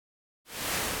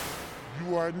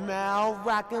You are now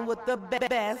rocking with the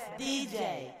best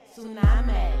DJ,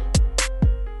 Tsunami.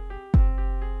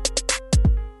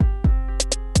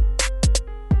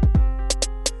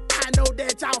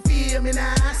 That y'all feel me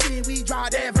now. See, we draw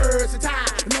that versatile.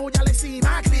 Know y'all ain't seen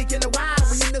my clique in a while.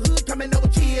 We in the hood coming over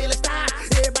killer style.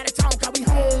 Everybody talk how we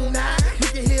home now. You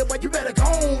can hear, but you better go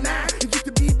on now. It used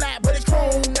to be black, but it's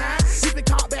chrome now. If it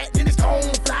caught back, then it's gon'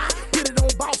 fly. Put it on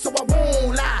boss, so I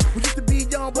won't lie. We used to be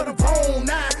young, but I'm grown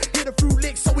now. Hit a fruit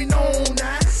lick, so we know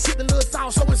now. Get the little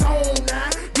sauce, so it's on now.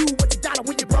 Do what you gotta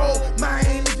when you broke,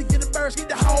 man. If you get a burst, get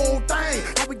the whole thing.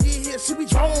 How we get here, see we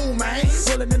drone, man.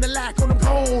 Rolling in the lack on them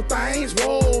cold things.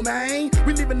 Whoa, man.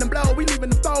 We leaving them blow, we leaving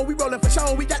them throw. We rolling for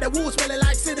show. We got that wood smelling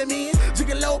like cinnamon.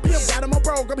 Jigging low, pimp, got him on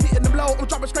broke. I'm hitting them low. I'm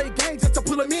dropping straight gangs just to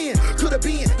pull them in. Could've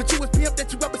been the truest pimp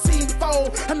that you ever seen before.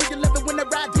 I know you love it when I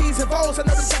ride D's and V's. I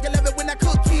know the jacket love it when I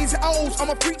cook keys and O's. I'm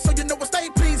a freak, so you know I stay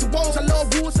pleased with woes. I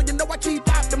love wood, so you know I keep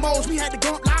out the most. We had the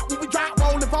gump lock when we drop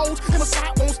rolling foes. And my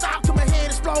spot won't stop till my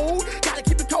head explode. Gotta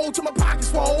keep it cold till my pockets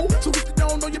swole. So if you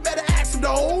don't know, you better ask them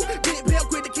though. Big pimp,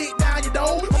 quit to kick down your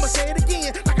door. I'ma say it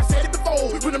again, like I said it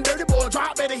before. When them dirty boys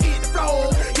drop, better hit the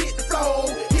floor. Hit the floor,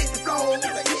 hit the floor,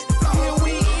 hit the floor. Here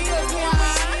we is, here we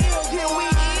is, here we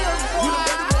is. When them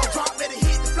dirty boys drop, better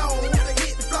hit the floor.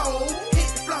 Hit the floor, hit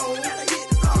the floor, hit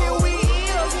the floor. Here we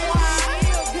is, here we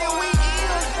is, here we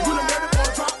is. When them dirty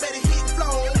boys drop, better hit the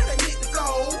floor. Hit the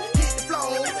floor, hit the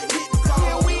floor, hit the floor.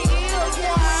 Here we is,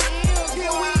 here we is,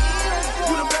 here we is.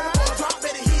 When them dirty boys drop,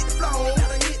 better hit the floor.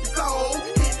 Hit the floor,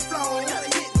 hit the floor,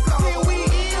 hit the floor. Here we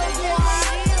is, here we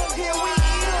is, here we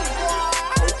is.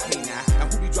 Okay now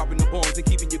who be dropping the bombs and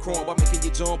keeping you chrome by making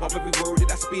you jump off every word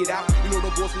that I spit out? You know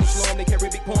the boys from the slum, they carry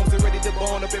big palms, they're ready to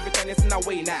burn up everything that's in our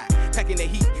way now. Packing the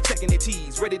heat, checking the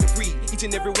teas, ready to free each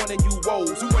and every one of you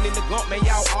woes. Who running the gump, man,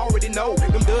 y'all already know.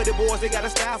 Them dirty boys, they got a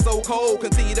style so cold.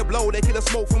 Continue to blow, they kill a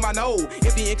smoke from my nose.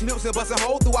 Emptying clips and busting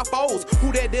holes through our foes.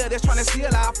 Who that there that's trying to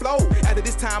steal our flow? After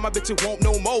this time, I bet you won't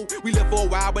no more. We left for a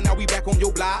while, but now we back on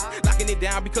your block. Locking it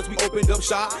down because we opened up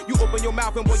shop. You open your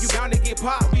mouth and boy, you bound to get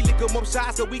popped. We lick them up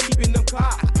shots, so we keeping them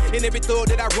caught. And every thug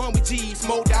that I run with G's,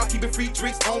 smoked out, keeping free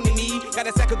tricks on the knee. Got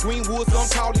a sack of green wood, some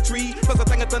tall the tree. Plus I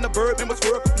think a Thunderbird, man, must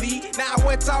work complete. Now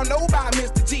what y'all know about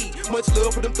Mr. G? Much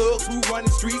love for them thugs who run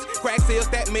the streets. Crack sales,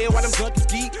 that mail, while them junkies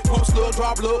geek. Pump slug,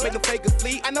 drop love, make them fakers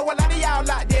flee. I know a lot of y'all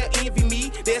out there envy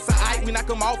me. That's alright, we knock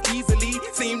them off easily.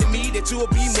 Seem to me that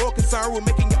you'll be more concerned with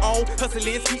making your own.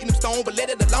 Hustling, keeping them stone, but let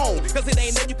it alone. Cause it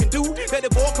ain't nothing you can do. Let the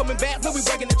boy coming back, so we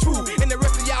breaking the truth. And the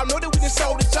rest of y'all know that we can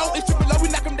show the show. It's triple low, we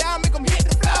knock them down, make them hit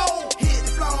the floor. Hit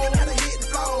the floor, gotta hit the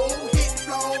floor. Hit the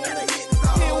floor, gotta hit the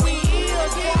floor. Here we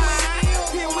is, here we is,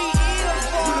 here we is.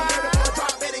 When them dirty boys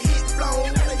drop, better hit the floor.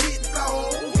 Gotta hit the floor,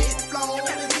 hit the floor,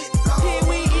 gotta hit the floor. Here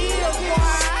we is, here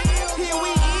we is, here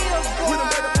we is. When them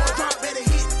dirty boys drop, better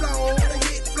hit the floor. Gotta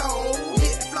hit the floor,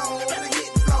 hit the floor, gotta hit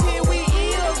the floor. Here we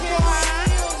is, here we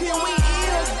is, here we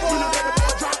is. When them dirty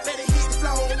boys drop, better hit the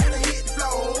floor. Gotta hit the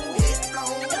floor, hit the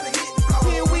floor, gotta hit the floor.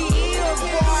 Here we is,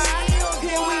 here we is,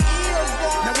 here we is.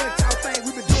 Now what y'all think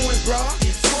we been doing, bro?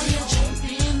 Before you jump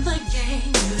in the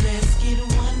game, let's get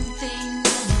one thing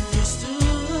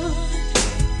understood.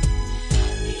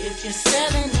 If you're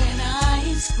selling an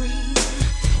ice cream,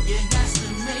 you got to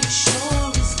make sure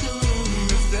it's good.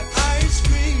 Mr. Ice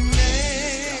Cream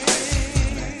Man,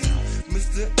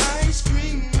 Mr. Ice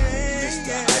Cream Man,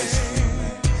 Mr.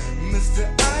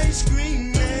 Ice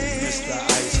Cream Man, Mr.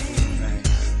 Ice Cream Man,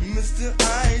 Mr.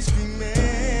 Ice Cream Man,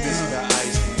 Mr.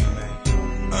 Ice Cream Man.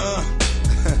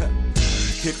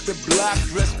 Hit the block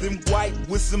dressed in white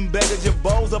with some baggage of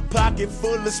bows, a pocket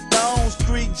full of stones.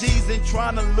 3 G's ain't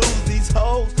trying to lose these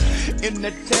hoes. In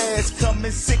the task,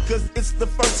 coming sick cause it's the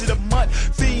first of the month.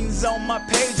 Fiends on my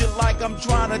page like I'm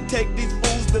trying to take these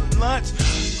fools to lunch.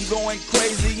 Going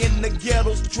crazy in the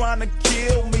ghettos trying to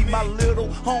kill me. My little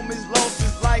homies lost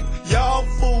his life, y'all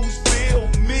fools feel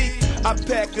me. I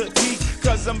pack a heat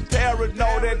cause I'm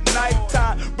paranoid at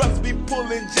nighttime. Brothers be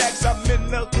pulling jacks, I'm in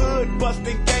the hood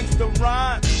busting gangsta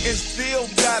rhyme. And still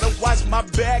gotta watch my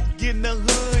back in the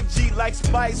hood. G like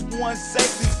Spice One,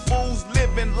 safe these fools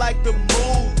living like the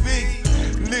movie.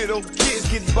 Little kids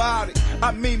get body,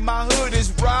 I mean my hood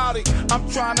is rowdy. I'm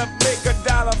trying to make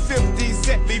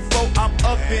 $1.50 before I'm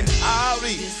up in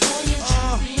Audi. Before you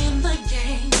jump in the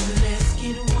game, let's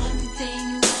get one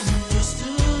thing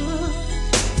understood.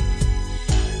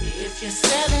 If you're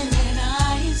selling an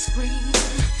ice cream,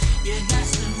 you got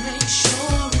to make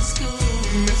sure it's good.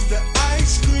 Mr.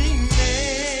 Ice Cream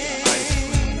Man,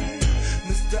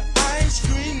 Mr. Ice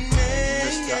Cream Man,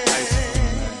 Mr. Ice Cream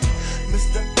Man,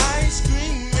 Mr. Ice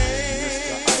Cream Man,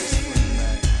 Mr. Ice Cream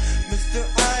Man, Mr.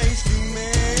 Ice Cream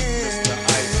Man.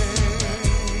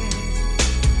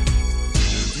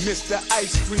 Mr.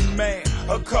 Ice Cream Man,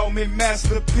 or call me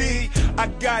Master P. I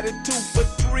got it 2 for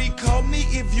 $3. Call me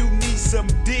if you need some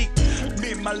deep.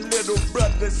 Me and my little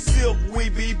brother Silk, we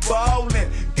be ballin'.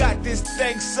 Got this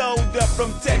thing sold up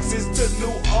from Texas to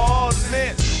New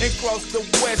Orleans and cross the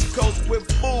West Coast with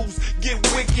fools get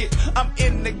wicked. I'm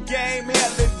in the game,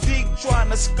 hella deep, trying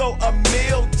to score a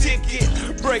meal ticket.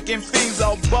 Breaking things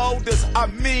on boulders, I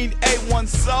mean A1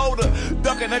 soda.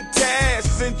 Ducking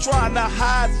attacks and trying to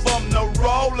hide from the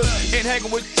rollers. And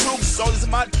hanging with troops, so this is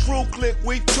my true clique.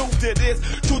 We true to this,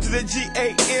 true to the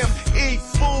G-A-M-E.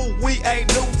 Fool, we ain't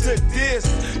new to this.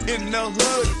 In the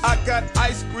hood, I got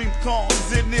ice cream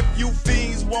cones. And if you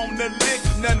fiends wanna lick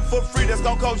nothing for free, that's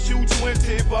gonna cost you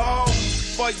 20 balls.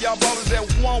 For y'all ballers that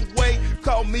won't wait,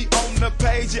 call me on the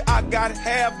page. I got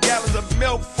half gallons of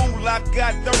milk, fool. I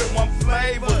got 31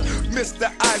 flavors.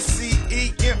 Mr.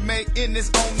 ICEMAN is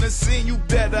on the scene. You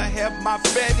better have my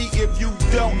fatty if you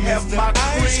don't have my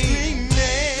cream. Ice cream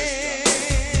man,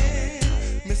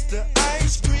 Mr.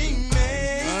 Ice Cream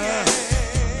man,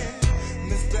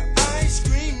 Mr. Ice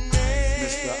Cream man,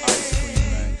 Mr. Ice Cream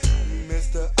Man,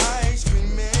 Mr. Ice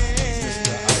Cream man.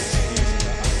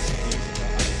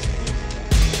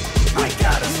 I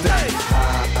gotta stay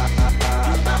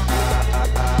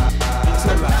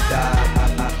till I die.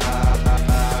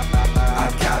 I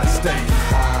gotta stay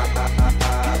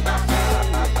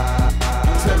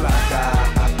till I die.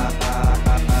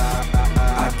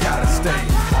 I gotta stay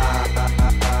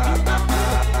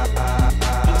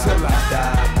till I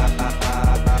die.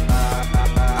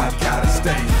 I gotta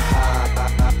stay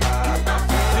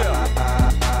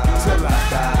till I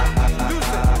die.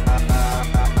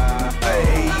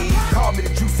 Hey, call me the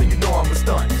juice and you know I'm a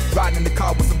stunt. Riding in the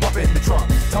car with some bump in the trunk.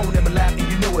 Tone in my lap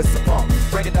and you know it's a pump.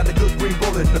 Breaking down the good green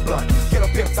bullet in the blunt. Get up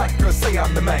here tight, girl, say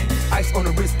I'm the main. Ice on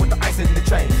the wrist with the ice in the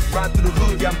chain. Ride through the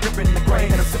hood, yeah, I'm gripping the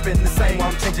grain. And I'm sipping the same while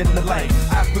I'm changing the lane.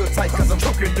 I feel tight cause I'm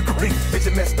choking the green. Bitch,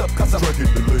 you messed up cause I'm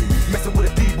drinking the lean. Messing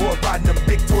with a D-boy, riding them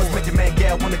big toys. Make your man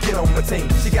gal wanna get on my team.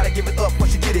 She gotta give it up when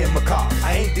she get in my car.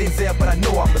 I ain't Denzel, but I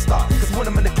know I'm a star. Cause when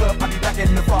I'm in the club, I be back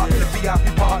in the bar. In the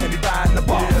VIP bar, and be buying the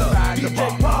bar. Yeah.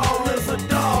 DJ Paul is a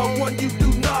dog, one you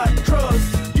do not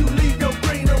trust. You leave your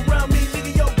green around me,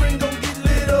 nigga, your green gon' get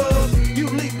lit up. You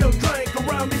leave your drink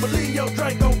around me, believe your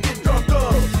drink gon' get drunk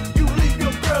up. You leave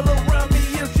your girl around me,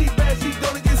 if she bad, she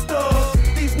gonna get stuck.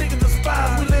 These niggas are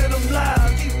spies, we let them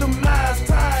lie. Keep them eyes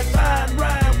tied, fine,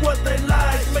 ride what they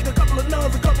like. Make a couple of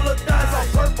nuns, a couple of dice, all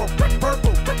purple,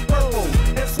 purple, purple.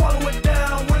 And swallow it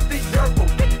down with the purple,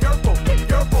 purple,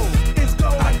 purple. It's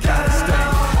going down.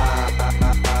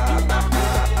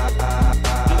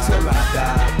 Till I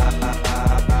die,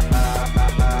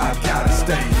 I gotta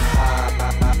stay.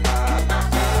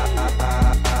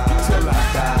 Till I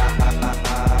die.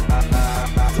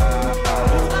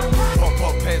 Pump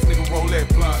up pants, nigga, roll that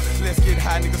blunt. Let's get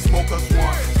high, nigga, smoke us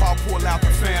one. Pop pull out the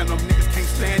phantom, niggas can't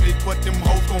stand it, but them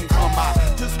hoes gon' come out.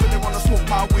 Just really wanna smoke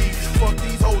my weed. Fuck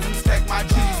these hoes and stack my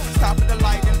G's. Stop at the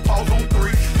light and pause on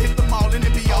 3. Hit them all and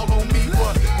it be all on me.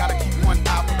 What? Gotta keep one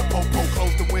eye for the popo.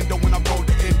 Close the window when I roll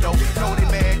the endo. Know they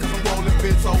mad cause I'm rolling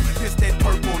benzo. This that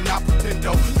purple, not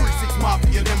pretendo. 3-6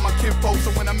 Mafia, then my kinfo.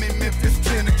 So when I'm in Memphis,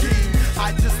 10 a key.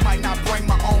 I just might not bring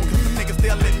my own cause them niggas,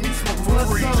 they'll let me smoke for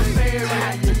free. What's up, Mary?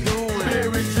 How you doing?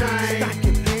 Mary Jane.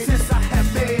 Since I have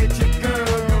met you, girl,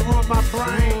 you run my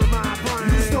brain.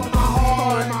 You stole my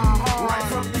heart, right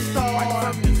from the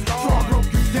start. So I broke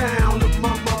you down, look,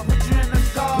 mama, put you in the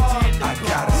car. I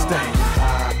gotta stay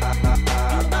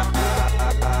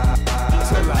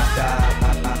till I die.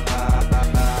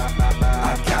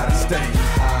 I gotta stay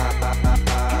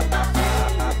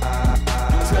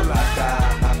till I die.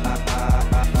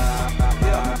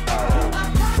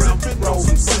 Roll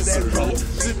some scissors,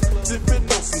 dipping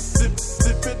on some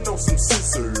dipping on some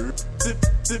scissors,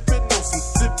 dipping on some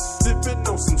dipping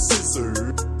on some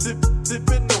scissors,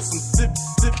 dipping on some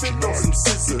dipping on some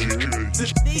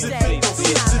scissors, DJ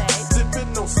Tsunami.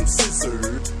 dipping on some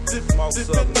scissors, dipping on some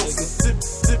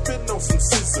dipping on some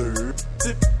scissors,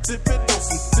 dipping on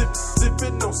some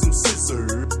dipping on some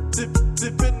scissors,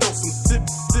 dipping on some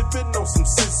dipping on some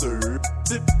scissors,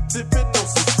 dipping on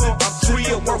some.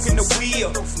 Drill, working the wheel,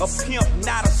 a pimp,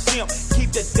 not a simp.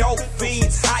 Keep the dope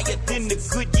fiends higher than the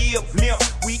Goodyear blimp.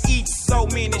 We eat so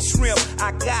many shrimp,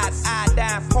 I got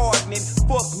iodine hardening.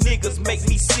 Fuck niggas make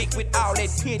me sick with all that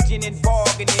pinching and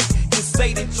bargaining. You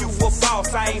say that you a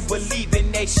boss, I ain't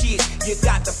believing that shit. You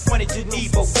got the funny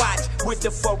Geneva watch with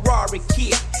the Ferrari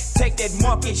kit. Take that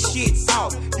monkey shit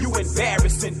off, you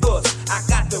embarrassing us. I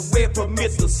got the red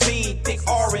promethazine, thick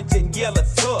orange and yellow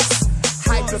tufts.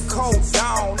 Hydrocodone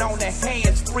down on the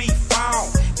hands-free phone.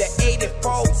 The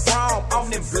 84 chrome on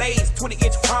them blades,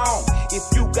 20-inch chrome. If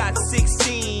you got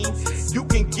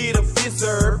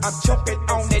I'm choking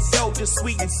on that dough, just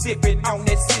sweet and sipping on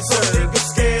that scissor. Some niggas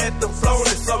scared to flown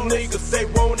it, some niggas they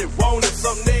want it.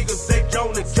 Some niggas they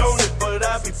joan it, but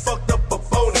I be fucked up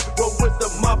up on it. Roll with the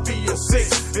Mafia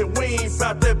 6, and we ain't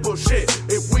bout that bullshit.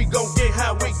 If we gon' get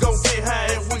high, we gon' get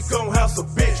high, and we gon' house a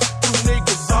bitch. You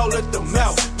niggas all at the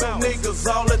mouth, niggas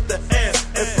all at the ass,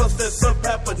 and plus that some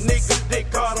type of nigga dick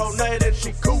hard on that, and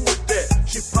she cool with that.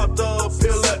 She popped a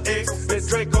pill of X and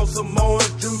drank on some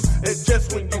orange juice, and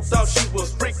just when you thought she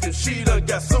was freaking, she done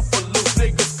got super loose.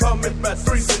 Niggas coming by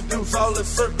threes and deuce, all in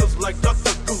circles like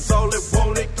Dr. Goose. All it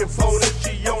want it can phone it.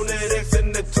 She on that X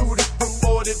and that tootie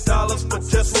for $40 for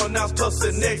just 1 ounce plus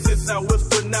an X. It's how it's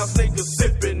pronounced. Niggas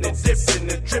sipping and dipping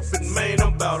and tripping, man.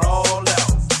 I'm about all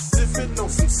out. Sipping on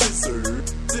some scissor,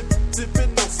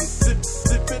 sipping on some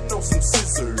sipping on some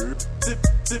scissor,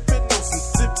 sipping on some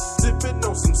sipping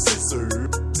on some scissor,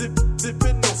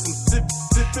 sipping on some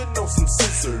sipping on some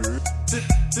scissor,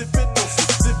 sipping on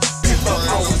some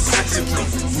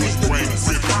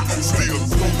Still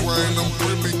wood grain, I'm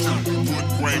gripping, wood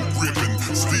grain gripping.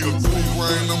 Still wood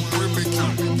grain, I'm gripping,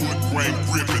 wood grain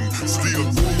gripping. Still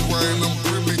wood grain, I'm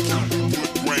gripping,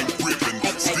 wood grain gripping.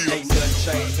 Still ain't nothing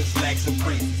changed since slacks and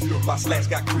creases. My slacks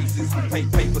got creases.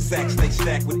 Paper sacks stay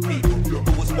stacked with people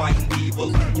who was white and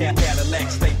evil. Cadillac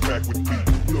stay packed with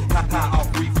people. High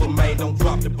off reefer, man, don't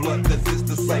drop the blunt, cause it's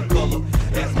the same color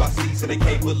as my season. They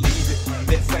can't believe it.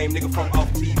 That same nigga from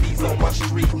off TV's on my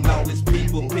street, and all his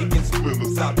people picking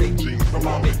splinters out they jeans from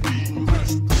all they beating.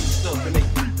 Reached up and they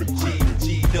creeping,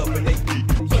 G'd up and they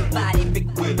geeking. Big body,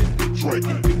 big willing, big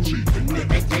drinking, big cheaping.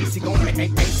 AC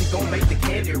gon' make the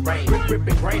candy rain.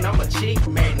 Rippin' grain, I'm a chick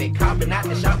magnet. Copping out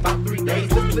the shop about 3 days.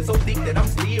 The split so thick that I'm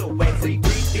still waxing.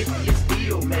 350 is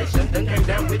still match. Done came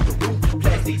down with the roof.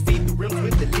 Plastic, see through rims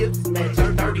with the lips match.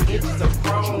 30 inches of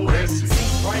chrome. See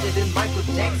brighter than Michael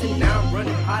Jackson. Now I'm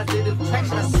running positive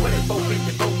traction. I swear that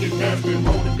 454 get nasty.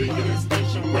 Motor bigger than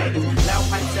station wagons. Loud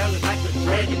pipe sounding like a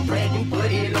dragon.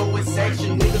 But in OS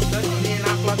section. Niggas studying in,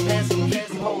 I fly past them. Keep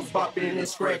them hoes popping and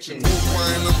scratching. wood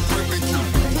grain, I'm gripping,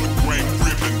 wood grain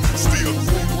gripping. Still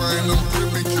wood grain, I'm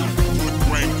gripping, wood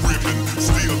grain gripping.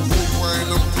 Still wood grain,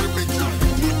 I'm gripping,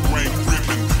 wood grain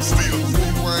gripping. Still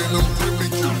wood grain, I'm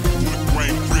gripping, wood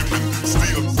grain gripping.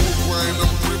 Still wood grain,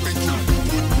 I'm gripping,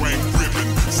 wood grain gripping.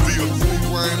 Still wood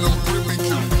grain, I'm gripping,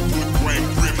 wood grain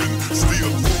gripping.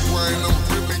 Still wood grain, I'm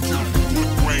gripping,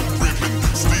 wood grain gripping.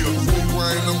 Still wood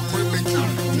grain, I'm gripping,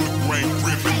 wood grain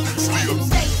gripping. Still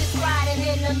Stasis riding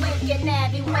in the Lincoln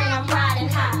Abbey when I'm riding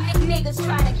high. Niggas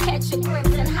try to catch a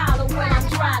glimpse and holler when I'm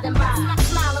driving by.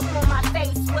 Smile upon my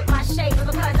face with my shades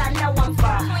because I know I'm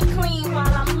far. Clean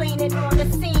while I'm leaning on the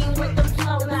scene with them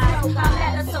flow lights. My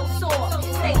leather so sore.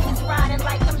 Stasis riding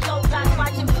like them dope guys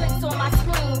watching flicks on my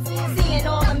screens. Seeing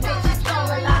all them bitches thrown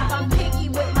alive. I'm picky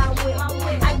with my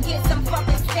whip. I get some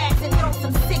fucking stacks and throw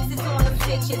some sixes on them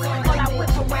bitches. While I whip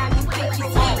around you bitches.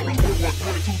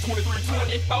 22, 23,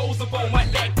 24s up on my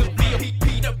neck to feel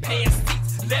Peter Pan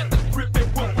seats, leather gripping,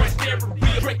 wood grain stereo.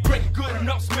 Great, good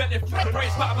enough, smelling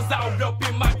fresh poppers all up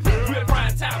in my real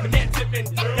prime time and that tipping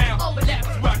down. Overlaps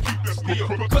where I keep it still.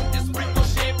 Cut this sprinkle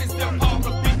Chevys and all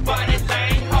the big body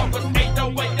lane. Hoggers ain't no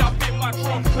way up in my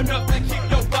trunk enough to keep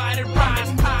your body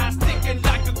rise high, sticking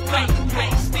like a flame.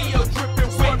 Paint still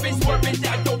dripping, swerving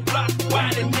down your block. Why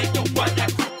the nigga, why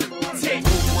that take?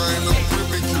 wood grain, I'm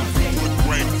gripping, wood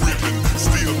grain gripping.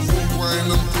 Still wood grain,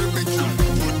 I'm gripping,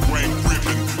 wood grain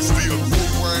gripping. Still wood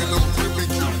grain, I'm gripping,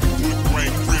 wood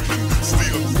grain gripping.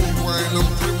 Still wood grain, I'm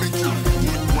gripping,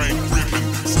 wood grain gripping.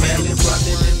 Barely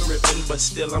running and ripping, but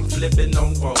still I'm flipping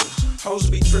on roads. Hoes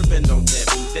be tripping on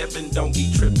Devin don't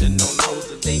be tripping on hoes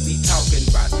that they be talking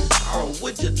about. Oh,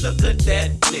 would you look at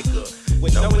that nigga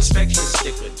with no inspection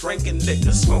sticker, drinking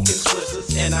liquor, smoking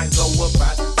twizzlers, and I go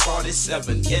about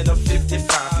 47 in a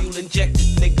 55. Fuel injected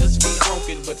niggas be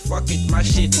honking, but fuck it, my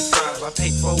shit is drive. I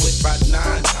paid for it about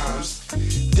 9 times.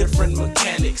 Different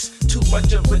mechanics, too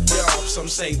much of a job. Some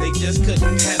say they just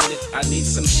couldn't handle it. I need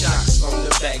some shocks on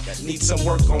the back, need some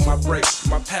work on my brakes.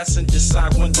 My passenger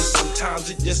side window sometimes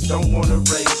it just don't wanna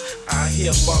raise. I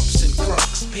hear bumps and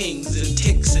crunks, pings and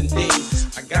ticks and dings.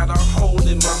 I got a hole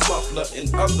in my muffler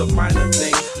and other minor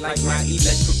things, like my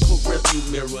electrical review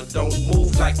mirror don't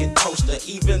move like a toaster.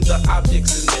 Even the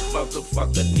objects in that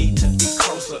motherfucker need to be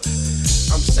closer.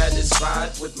 I'm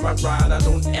satisfied with my ride, I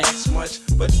don't ask much,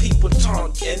 but people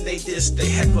taunt and they diss, they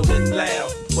heckle and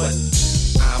laugh. But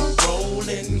I'm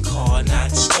rolling, car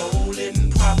not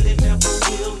stolen, probably never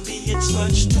will be. It's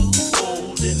much too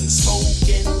old and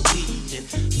smoking weed and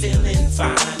feeling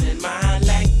fine, and my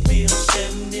light bill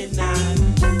 79.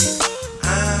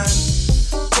 I'm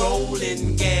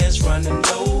rolling gas, running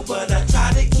low, but I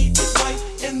try to keep it white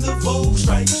and the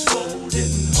Volkswagen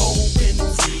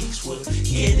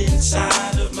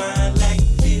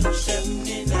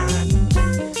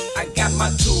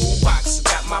box,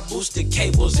 got my boosted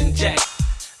cables and jack.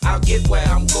 I'll get where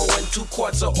I'm going, 2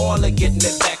 quarts of oil are getting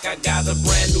it back. I got a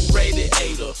brand new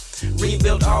radiator,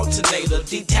 rebuilt alternator,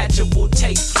 detachable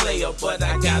tape player, but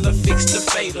I gotta fix the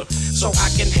fader so I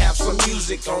can have some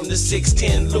music on the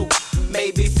 610 loop.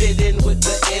 Maybe fit in with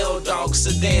the L-Dog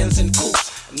sedans and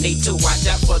coupes. Need to watch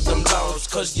out for them laws,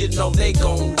 cause you know they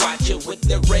gon' watch you with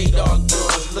their radar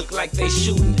guns. Look like they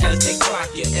shooting as they clock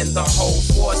you, and the whole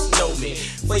force know me.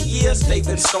 For years they've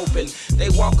been scoping. They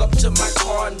walk up to my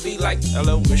car and be like,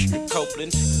 hello, Mr.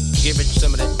 Copeland, give it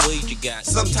some of that weed you got.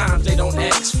 Sometimes they don't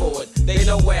ask for it. They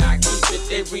know where I keep it.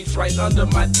 They reach right under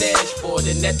my dashboard,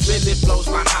 and that really blows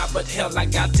my high, but hell, I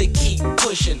got to keep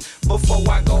pushing. Before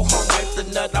I go home, wipe the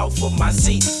nut off of my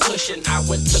seat cushion. I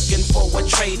went looking for a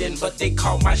trade-in, but they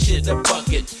called my shit a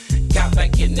bucket. Got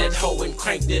back in that hole and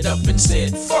cranked it up and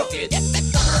said, fuck it.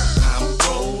 I'm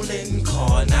rolling,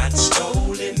 car not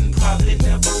stolen, probably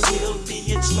never will be.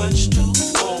 It's much too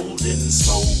old and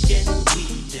smoking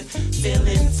weed and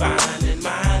feeling fine in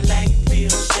my Lakeville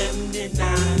 79.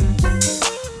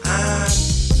 I'm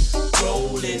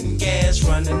rolling, gas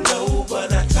running low,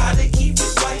 but I try to keep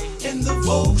it white and the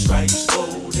Vogue stripes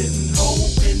golden,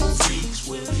 hoping freaks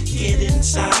will get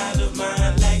inside of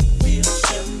my Lakeville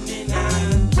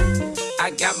 79. I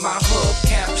got my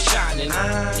hubcap shining,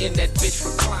 in that bitch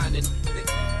reclining.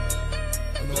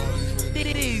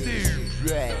 DJ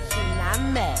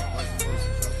Tsunami.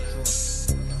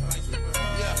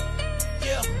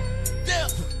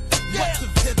 What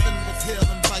if heaven was hell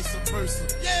and vice versa?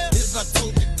 If I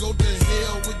told you go to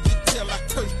hell, would you tell I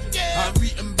cursed you? I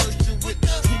reimburse you with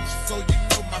the truth so you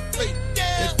know my fate.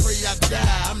 And pray I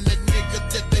die, I'm that nigga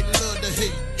that they love to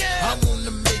hate. I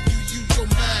wanna make you use your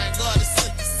mind, God has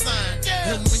sent the sign.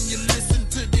 And when you listen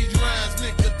to these rhymes,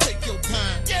 nigga, take your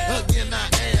time. Again I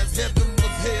ask, heaven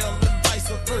was hell and vice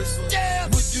versa.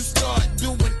 Would you start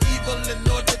doing evil in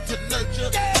order to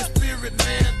nurture the spirit,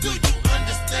 man? Do you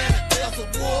understand that there's a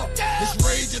war? It's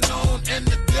raging on and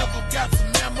the devil got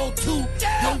some ammo too.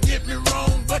 Don't get me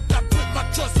wrong, but I put my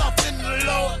trust off in the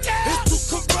Lord. It's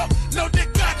too corrupt, know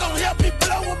that God gon' help me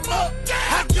blow him up.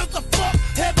 I give a fuck,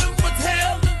 heaven was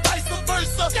hell and vice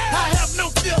versa. I have no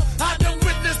fear, I done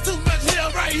witnessed too much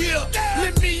hell right here.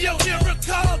 Lend me your ear and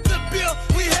call the bill,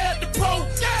 we had the pro.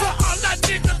 For all our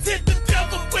niggas hit the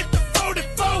devil with the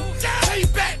 44. Pay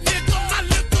back nigga, my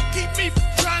liquor keep me from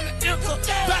trying to enter.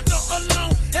 Battle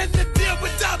alone and to deal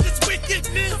with all this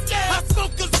wickedness. I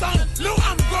smoke a zone, Lou,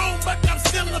 I'm grown, but I'm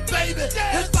still a baby.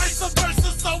 It's vice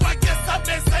versa, so I guess I've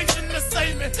been saying the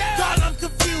same. God, I'm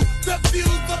confused, the views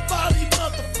of all these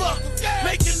motherfuckers.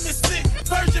 Making me sick,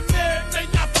 Virgin Mary may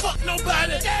not fuck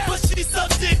nobody, but she's so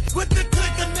dick with the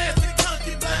click of nasty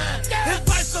concubine. It's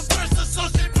vice versa, so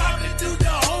she probably do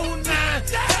the whole nine.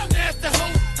 Hell nasty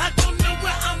hoe, I don't know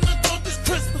where I'ma go this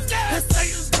Christmas. It's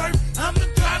Satan's birth, I'ma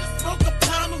try to smoke a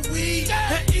pound of weed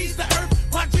and ease the earth.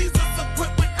 While Jesus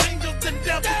equipped with angels and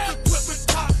devils equipped with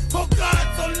God. For God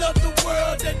so loved the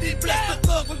world that he blessed the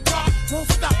thug with God. Won't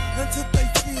stop until they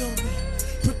feel me.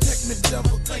 Protect me,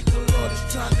 devil, think the Lord is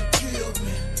trying to kill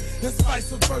me. It's vice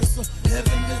versa,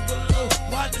 heaven is below.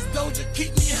 Why does Doja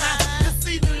keep me high? To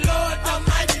see the Lord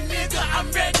Almighty, nigga, I'm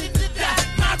ready to die.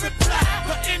 My reply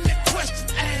for any question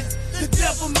asked. The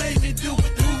devil made me do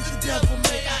it, who the devil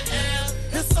may I ask?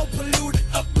 It's so polluted,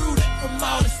 uprooted from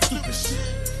all this stupid shit.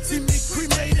 See me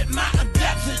cremated, my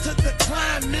adaptation to the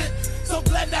climate. So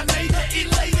glad I made it,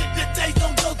 elated that they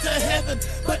gon' go to heaven.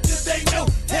 But did they know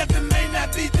heaven may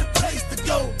not be the place to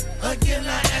go? Again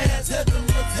I ask, heaven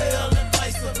was hell and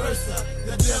vice versa.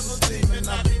 The devil's demon,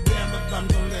 I'll be damned if I'm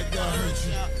gonna let God hurt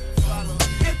you.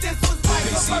 If this was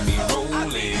They see me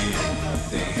rolling,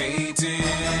 they hating,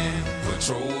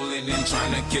 patrolling and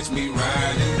trying to catch me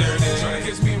riding dirty, trying to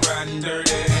catch me riding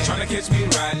dirty, trying to catch me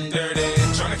riding dirty,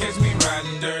 trying to catch me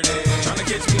riding dirty, trying to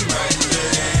catch me riding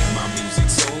dirty. My music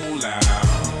so loud,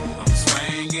 I'm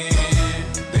swinging.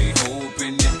 They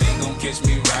hoping that they gon' catch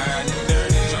me riding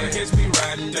dirty, trying to catch me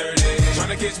riding dirty, trying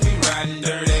to catch me riding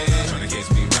dirty, trying to catch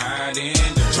me riding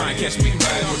dirty, trying to catch me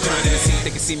riding dirty. They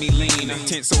can see me lean,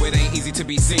 tense so it ain't easy to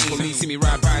be seen. For me, see me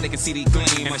ride by, they can see the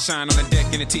gleam. And I shine on the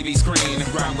deck in the TV screen.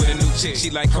 Ride with a new chick, she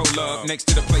like cola. Next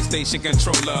to the PlayStation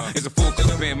controller is a full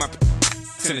clip in my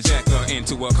send a jacker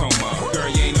into a coma. Girl,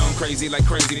 you ain't on crazy like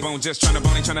Crazy Bone. Just tryna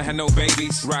bone, ain't tryna have no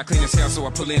babies. Ride clean as hell, so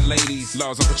I pull in ladies.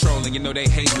 Laws on patrol, and you know they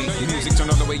hate me. Music turned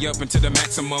all the way up into the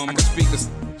maximum. I can speak this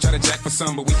Try to jack for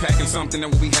some, but we packing something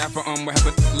that we have for we have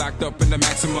it locked up in the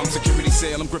maximum security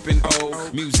cell. I'm gripping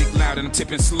music loud and I'm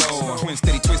tipping slow. Twin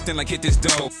steady twisting like hit this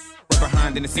dough. Right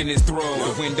behind and it's in his throat.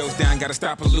 The windows down, gotta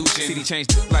stop pollution. City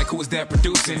changed like who is that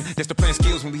producing? That's the plan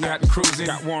skills when we out and cruising.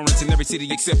 Got warrants in every city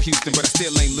except Houston, but I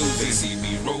still ain't losing. They see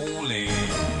me rolling,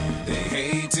 they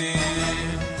hating,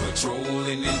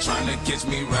 patrolling and trying to catch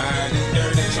me riding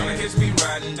dirty. Trying to catch me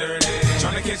riding dirty.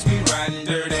 Trying to catch me riding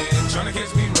dirty. Trying to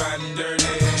catch me riding dirty.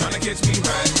 Trying to catch me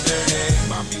riding dirty.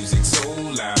 My music so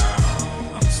loud,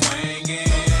 I'm swinging.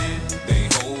 They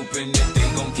hoping that they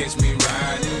gon' catch me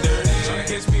riding dirty. Trying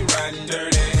to catch me riding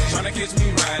dirty. Trying to catch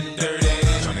me riding dirty.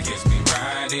 Trying to catch me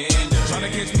riding dirty. Trying to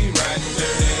catch me riding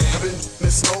dirty. I've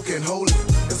been smoking, holy,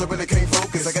 cause I really can't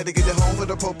focus. I got to get it home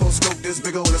with a popo scope. This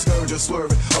big old scourge just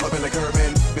swerving all up in the curb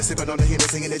and been sipping on the Henny,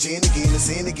 singing the gin again and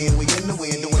sin again. We in the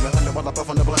wind, doing 100 while I puff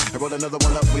on the blunt. I roll another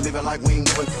one up, we living like we ain't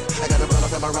doing. I got a blunt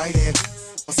up in my right hand,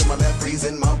 what's in my left,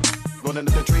 freezing mouth. Rolling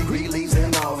up the tree, green leaves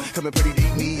and all. Coming pretty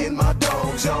deep, me and my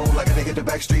dogs, yo. Like a nigga the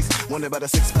back streets. Wonder about the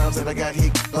 6 pounds that I got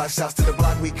heat. Block shots to the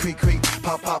block, we creak,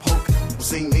 pop, hook.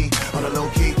 See me on a low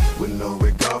key. With no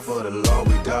regard for the law,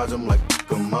 we dodge them like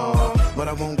come on. But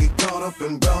I won't get caught up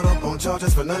and brought up on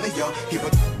charges for none of y'all. Keep a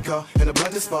car in a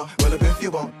blended spot. Well, up if you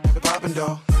want, poppin'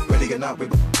 dog. Ready or not, we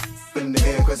in the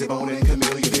air, cause they bone and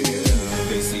chameleon.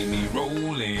 They see me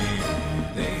rolling,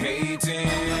 they hating,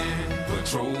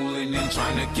 patrolling and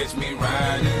trying to catch me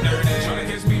riding dirty. Trying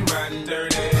to catch me riding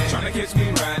dirty. Trying to catch me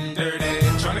riding dirty.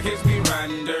 Trying to catch me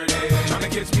riding dirty. Trying to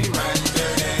catch me riding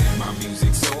dirty. My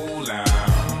music so loud,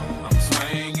 I'm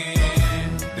swinging.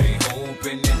 They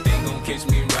hoping that they gon' catch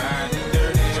me riding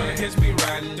dirty. Trying to catch me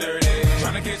riding dirty.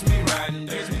 Trying to catch me riding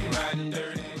dirty.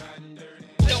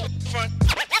 Don't front.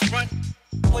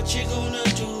 What you gonna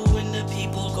do when the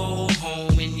people go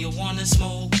home and you wanna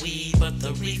smoke weed, but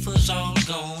the reefer's all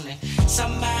gone and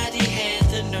somebody had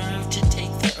the nerve to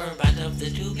take the herb out of the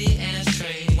doobie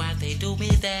ashtray? Why they do me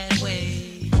that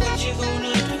way? What you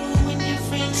gonna do when your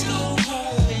friends go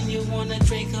home and you wanna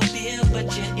drink a beer,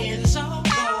 but your ends all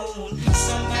gone?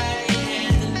 Somebody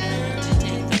had the nerve to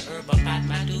take the herb up out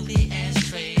my doobie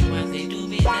ashtray. Why they do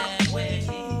me that way?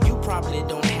 You probably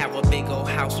don't have a big old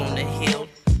house on the hill,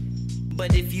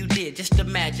 but if you did, just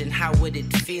imagine how would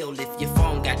it feel if your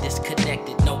phone got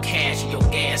disconnected, no cash, your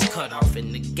gas cut off,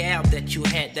 and the gal that you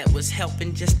had that was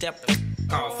helping just stepped the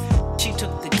off. She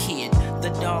took the kid,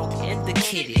 the dog, and the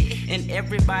kitty, and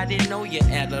everybody know you're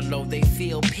at a low, they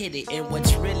feel pity. And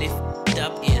what's really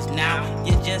up is now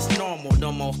you're just normal,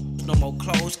 no more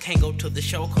clothes, can't go to the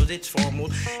show cause it's formal,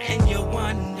 and you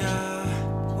wonder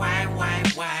why,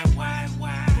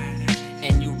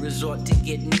 and you resort to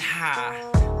getting high.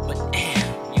 But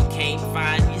damn, you can't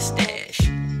find your stash,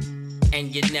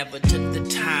 and you never took the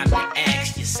time to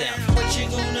ask yourself, what you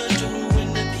gonna do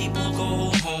when the people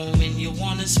go home and you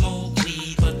wanna smoke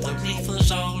weed, but the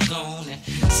reefer's all gone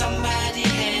and somebody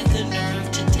had the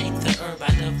nerve to take the herb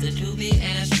out of the doobie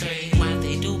ashtray? Why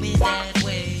they do me that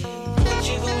way? What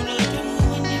you gonna do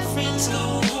when your friends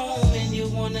go home and you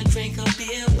wanna drink a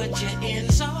beer, but your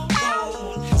ends all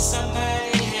gone?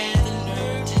 Somebody had the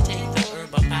nerve to take the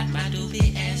herb up out my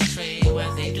doobie ashtray.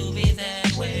 Why they do me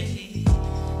that way?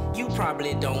 You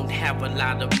probably don't have a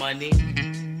lot of money,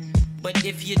 but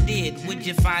if you did, would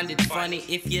you find it funny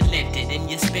if you lent it and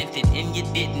you spent it and you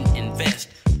didn't invest?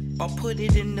 Or put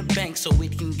it in the bank so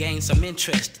it can gain some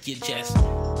interest? You just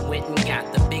went and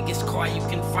got the biggest car you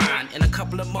can find and a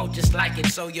couple of more just like it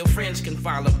so your friends can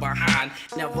follow behind.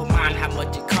 Never mind how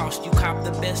much it costs, you cop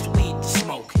the best weed to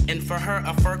smoke, and for her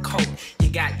a fur coat. You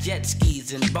got jet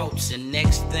skis and boats, and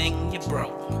next thing you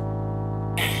broke.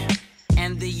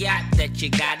 And the yacht that you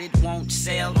got, it won't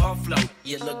sail or float.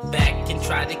 You look back and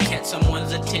try to catch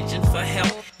someone's attention for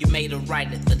help. You made a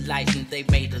right at the light and they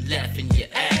made a left, and you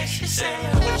ask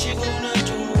yourself, what you gonna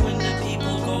do when the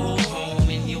people go home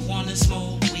and you wanna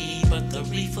smoke weed, but the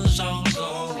reefer's all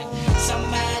gone and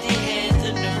somebody had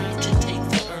the nerve to take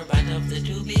the herb out of the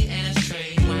doobie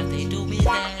ashtray? Why they do me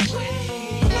that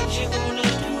way? What you gonna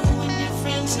do when your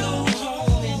friends go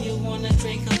home and you wanna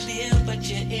drink a beer, but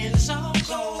your ends all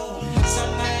gone?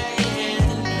 Somebody had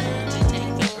the nerve to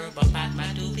take the herb up out my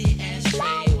doobie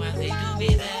ashtray. Why they do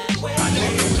me that way? My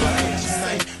nigga, fuck what you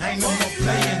say, ain't no more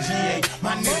playing GA.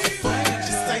 My nigga, fuck what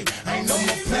you say, ain't no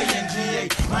more playing GA.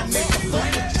 My nigga, fuck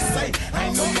what you say,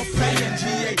 ain't no more playing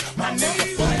GA. My nigga,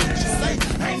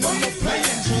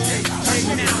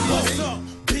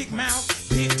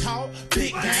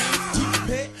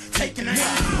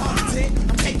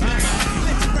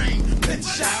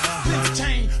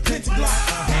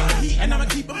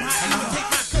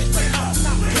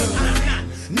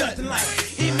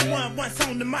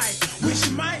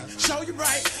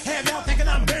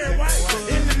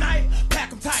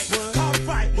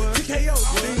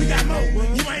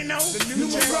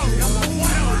 Super bro,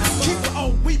 keep it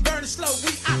old, we burn it slow,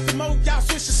 we out the mode, y'all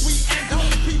switch it sweet and don't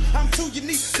repeat. I'm too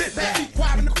unique, sit back, be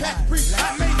quiet in the pack, pre.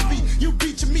 I made the beat, you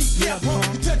beat your meat, yeah, bro,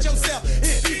 you touch yourself,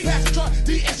 it be past the truck,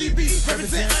 DSGB,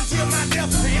 represent until my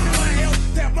death. Anyone else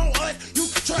that won't us, you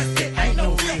can trust it, ain't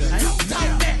no fear. You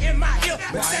talk that in my ear,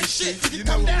 but that shit, you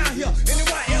come down here.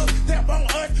 Anyone else that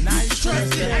won't us, you can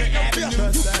trust it, ain't no fear.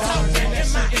 You talk that in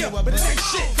my ear, but that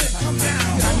shit, come down.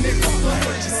 My nigga, fuck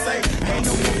what you say, ain't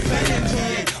no more playing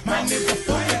GA. My nigga,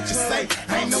 fuck what you say,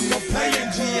 ain't no more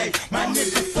playing GA. My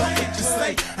nigga, fuck what you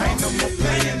say, ain't no more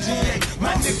playing GA.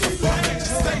 My nigga, fuck what you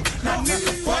say, my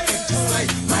nigga, fuck what you say,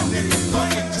 my nigga, fuck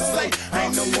what you say,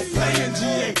 ain't no more playing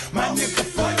GA. My nigga,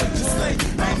 fuck what you say,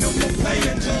 ain't no more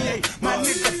playing GA. My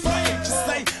nigga, fuck what you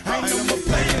say, ain't no more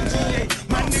playing GA.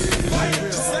 My nigga, fuck what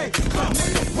you say, my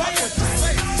nigga, fuck what you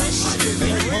say. This shit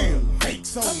ain't real. Fake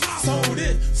sold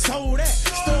this, sold that.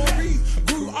 Stories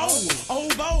grew old,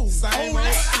 old,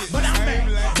 that. But I'm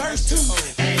back, verse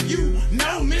 2, and you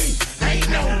know me. Ain't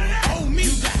no owe me,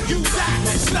 you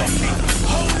die slowly.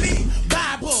 Holy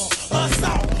Bible,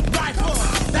 assault rifle,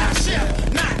 thou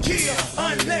shalt not kill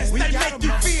unless they make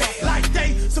you feel like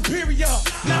they superior.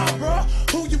 Nah, bro,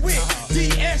 who you with?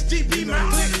 DSGB, my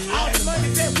clique. All the money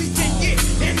that we can get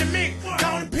in the mix,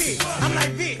 gonna pick. I'm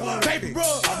like Vic, baby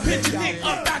bro, pitch your dick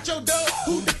up out your dub.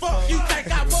 Who the fuck you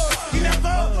think I was? You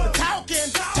never talking.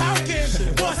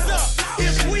 What's up?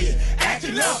 If we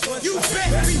acting up, you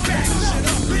better be back. Shut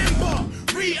up,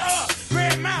 limbo, re-up,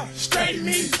 red mouth, straight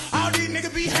me. All these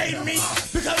niggas be hating me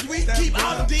because we keep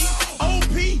all of these.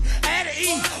 OP, add an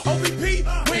E,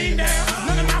 OPP, we ain't down.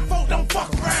 None of my folk don't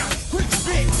fuck around. Quick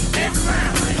spit, every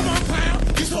round. Come on, clown,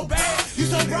 you so bad, you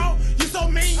so raw, you so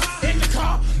mean. In the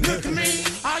car, look at me,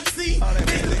 all you see is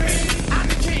the pain. I'm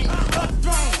the king of the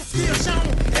throne, still shown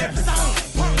every song.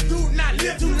 Punk dude not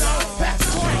live too long. Pass the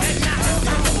toy and not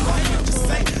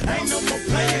ain't no more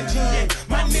playing GA.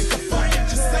 My nigga, fuck what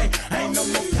you say. Ain't no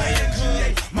more playing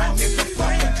GA. My nigga,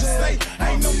 fuck what you say.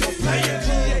 Ain't no more playing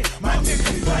GA. My nigga,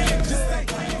 fuck what you say.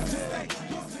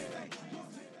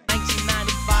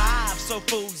 1995, so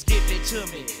fools give it to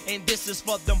me. And this is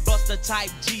for them buster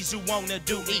type G's who wanna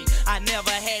do me. I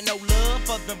never had no love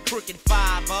for them crooked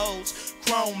 5-0s.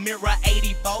 Chrome mirror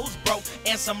 84s, bro,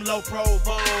 and some low provos.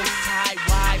 Tight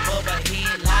wide bubba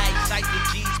headlights, sight the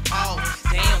G's pause.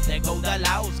 Damn, there go the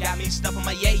laws. Got me stuffing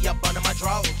my yay up under my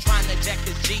drawers. Trying to jack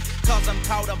this G, cause I'm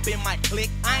caught up in my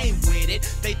clique. I ain't with it.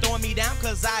 They throwing me down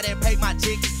cause I didn't pay my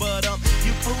tickets. But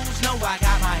you fools know I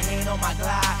got my hand on my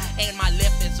glide. And my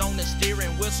left is on the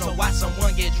steering wheel, so watch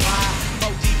someone get dry.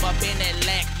 Go deep up in that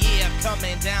lack, yeah,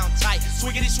 coming down tight.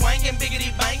 Swiggity swangin',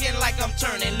 biggity bangin', like I'm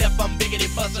turning left, I'm biggity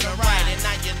buzzing a right. And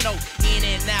now you know, in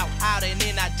and out and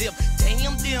in I dip.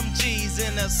 Damn, them G's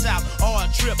in the south, or a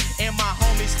trip. And my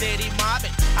homie steady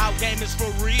mobbing, our game is for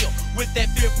real. With that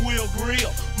fifth wheel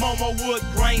grill, Momo wood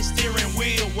grain steering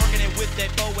wheel. Working it with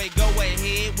that four-way, go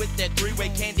ahead. With that three-way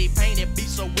candy painted, be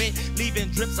so wet, leaving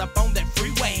drips up on that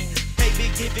freeway.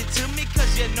 Baby, give it to me,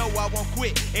 cause you know I won't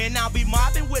quit. And I'll be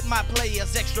mobbing with my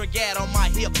players, extra gat on my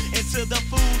hip. And to the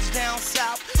fools down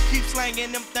south, keep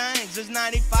slanging them things. It's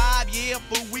 95, yeah,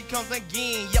 fool, we comes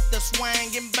again. Yep, the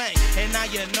swang and bang. And now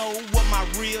you know what my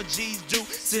real G's do.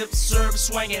 Sip, serve,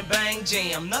 swing and bang,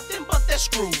 jam. Nothing but that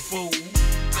screw, fool. We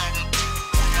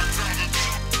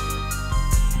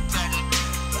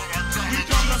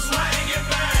come to swing and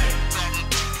bang.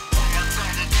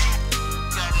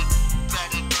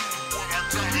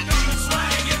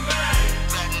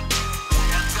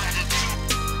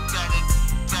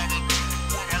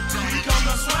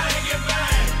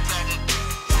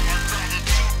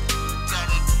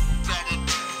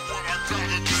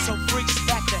 So freaks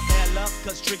back the hell up,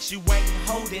 cause tricks you ain't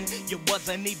holding. You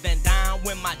wasn't even down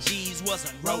when my G's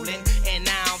wasn't rolling. And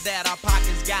now that our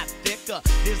pockets got thicker,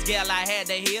 this gal I had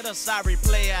to hit her, sorry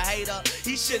player hater.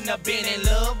 He shouldn't have been in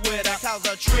love with her, cause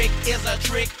a trick is a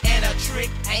trick and a trick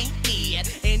ain't it.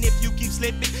 And if you keep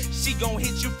slipping, she gon'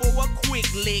 hit you for a quick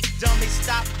lick. Dummy,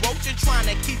 stop roaching, trying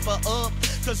to keep her up.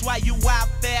 Cause while you out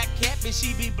there capping,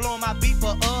 she be blowing my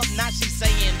beeper up. Now she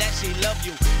saying that she love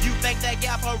you. You think that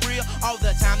gal for real? All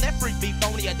the time, that freak be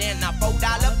phonier than a $4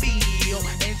 bill.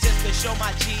 And just to show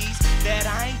my G's that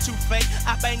I ain't too fake,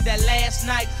 I banged that last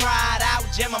night, cried out,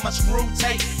 jamming my screw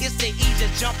tape. It's the easy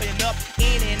jumping up,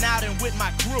 in and out and with my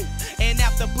crew. And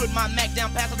after put my Mac down,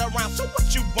 pass it around, so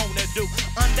what you wanna do?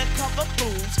 Undercover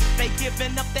fools, they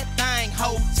giving up that thing.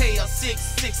 Hotel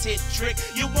 6 hit trick,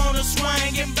 you wanna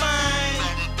swing and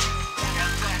bang.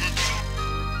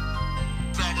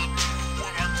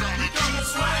 We gonna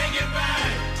swing and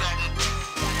bang.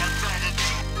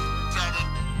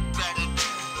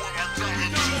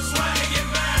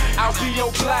 I'll be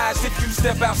obliged if you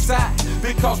step outside,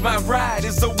 because my ride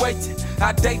is awaiting.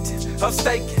 I dated, a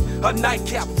staking, a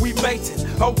nightcap, we mating,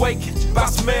 awakened by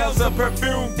smells of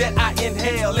perfume that I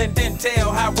inhale, and then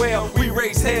tell how well we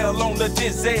raise hell on the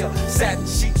Denzel. Satin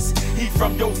sheets, heat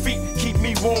from your feet, keep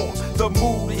me warm. The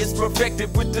mood is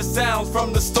perfected with the sounds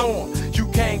from the storm. You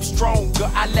came stronger,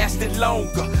 I lasted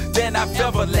longer than I've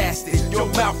ever lasted. Your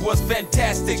mouth was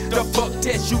fantastic, the fuck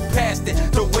test you passed it.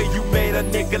 The way you made a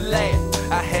nigga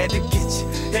laugh, I had to get you.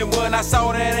 And when I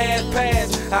saw that ass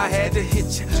pass, I had to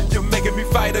hit you. You're making me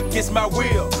fight against my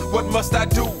will. What must I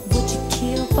do? Would you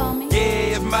kill for me?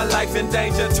 Yeah, if my life in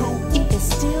danger too. You can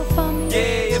steal for me?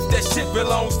 Yeah, if that shit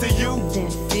belongs to you.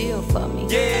 Then feel for me.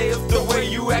 Yeah, if the way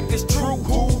you act is true,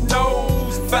 who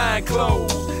knows? Fine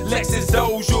clothes, Lexus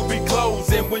doors you'll be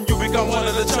closing when you become one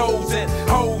of the chosen.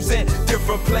 Hoes in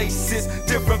different places,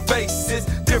 different faces,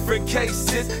 different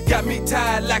cases. Got me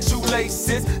tied like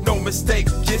shoelaces, no mistake,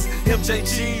 it's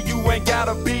MJG, you ain't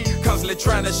gotta be constantly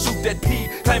trying to shoot that P,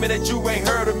 claiming that you ain't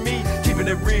heard of me, keeping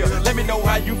it real. Let me know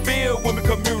how you feel when we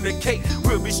communicate.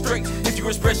 We'll be straight if you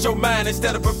express your mind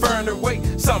instead of preferring to wait.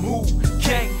 Some who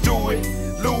can't do it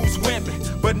lose women,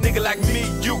 but nigga like me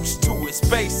used to it.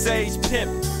 Space age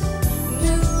pimpin'.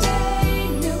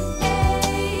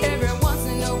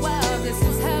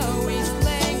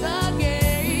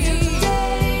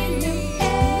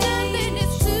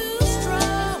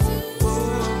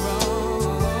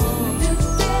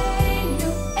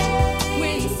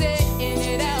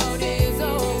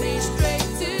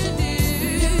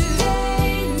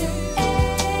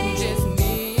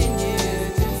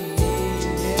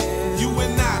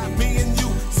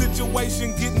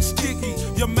 Getting sticky,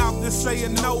 your mouth is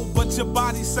saying no, but your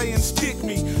body saying stick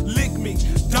me, lick me.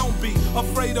 Don't be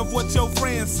afraid of what your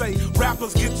friends say.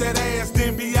 Rappers get that ass,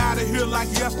 then be out of here like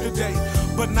yesterday.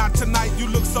 But not tonight, you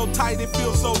look so tight, it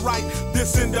feels so right.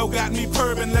 This endo got me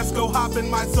purring, let's go hop in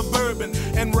my Suburban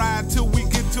and ride till we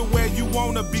get to where you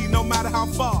wanna be, no matter how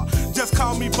far. Just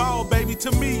call me ball, baby,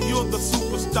 to me you're the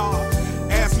superstar.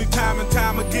 Ask me time and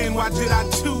time again, why did I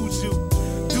choose you?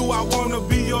 Do I wanna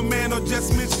be your man or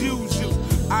just misuse you?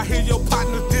 I hear your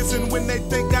partners dissing when they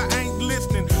think I ain't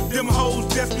listening. Them hoes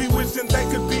just be wishing they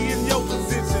could be in your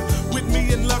position. With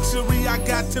me in luxury, I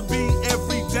got to be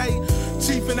every day.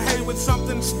 Chief and hay with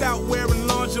something stout, wearing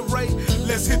lingerie.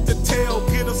 Let's hit the tail,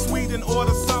 get a sweet and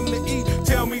order something to eat.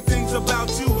 Tell me things about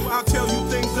you, I'll tell you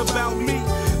things about me.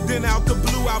 Then out the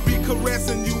blue, I'll be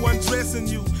caressing you, undressing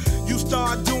you. You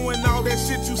start doing all that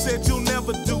shit you said you'll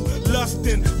never do.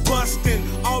 Lusting, busting,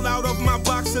 all out of my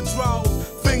boxer drawers.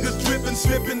 Fingers dripping,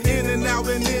 slipping in and out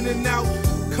and in and out.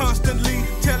 Constantly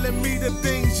telling me the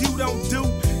things you don't do.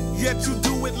 Yet you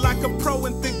do it like a pro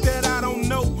and think that I don't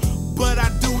know. But I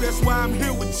do, that's why I'm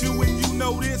here with you and you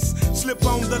know this. Slip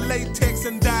on the latex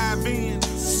and dive in.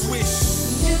 Swish.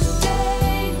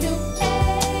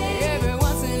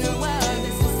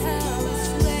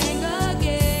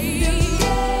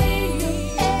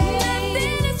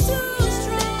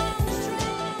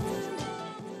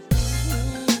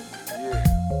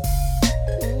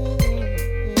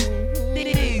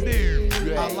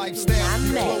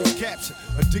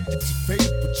 Addicted to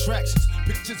fatal attractions,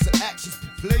 pictures and actions be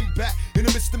played back in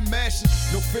the midst of mashing.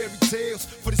 No fairy tales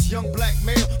for this young black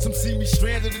male. Some see me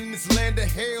stranded in this land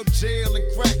of hell, jail and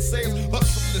crack sales.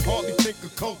 Hustling, hardly think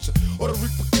of culture or the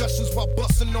repercussions while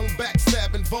busting on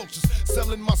backstabbing vultures.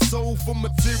 Selling my soul for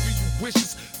material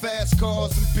wishes, fast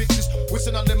cars and bitches.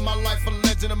 Wishing I lived my life a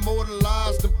legend,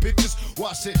 immortalized in pictures.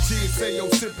 Why shed tears, say your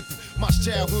sympathy. My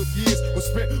childhood years were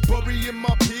spent burying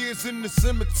my peers in the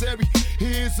cemetery.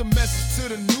 Here's a message to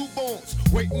the newborns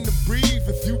waiting to breathe.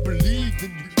 If you believe,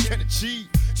 then you can achieve.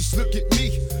 Just look at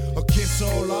me, against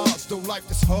all odds. Though life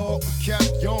is hard, we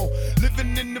carry on.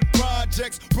 Living in the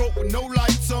projects, broke with no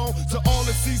lights on. To all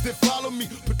the seas that follow me,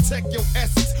 protect your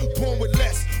essence. Born with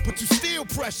less, but you still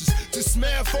precious. Just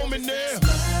smile for me now.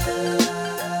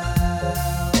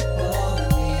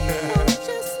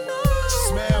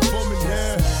 Smile for me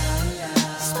now.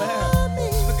 Smile.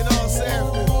 Look at all sad.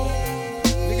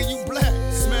 Nigga, you black.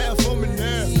 Smile for me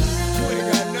now. You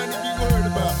ain't got nothing to be worried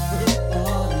about.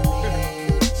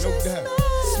 No doubt.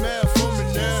 Smile for me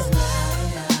now.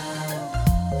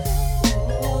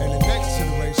 And the next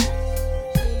generation.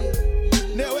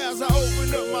 Now as I open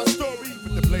up my story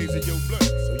with the blaze of your blood,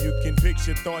 so you can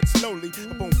picture thoughts slowly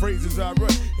upon phrases I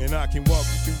run, and I can walk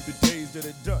you through the days that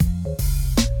are done.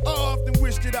 I often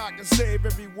wish that I could save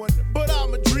everyone, but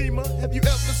I'm a dreamer. Have you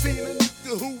ever seen a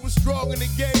nigga who was strong in the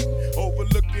game,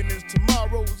 overlooking his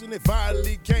tomorrows, and it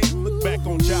finally came? Look back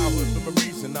on childhood for a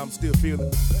reason, I'm still feeling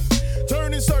the pain.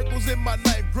 Turning circles in my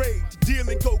ninth grade to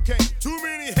dealing cocaine. Too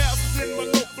many houses in my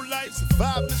local life, so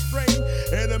surviving the strain.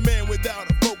 And a man without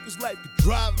a focus life could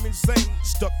drive him insane.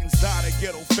 Stuck inside a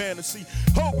ghetto fantasy,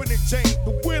 hoping to change.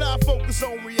 But when I focus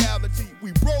on reality,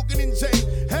 we broken and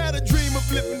chained. Had a dream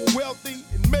of living wealthy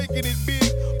and making it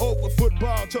big. Over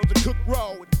football, chose to cook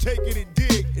raw and taking it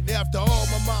dig. And after all,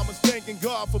 my mama's thanking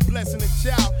God for blessing a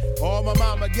child. All my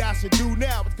mama got to do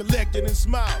now is collect it and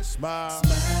smile. Smile.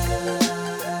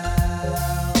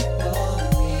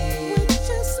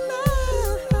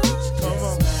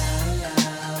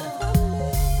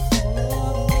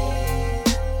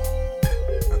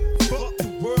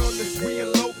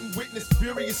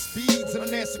 Furious speeds and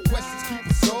unanswered questions keep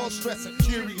us all stressing.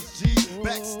 Curious G,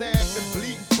 backstabbed and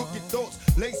bleeding, crooked thoughts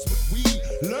laced with weed.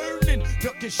 Learning,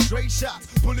 ducking straight shots,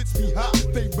 bullets be hot,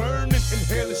 they burning.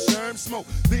 Inhaling sherm smoke,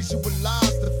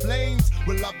 visualize the flames.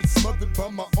 Well, I've been smothered by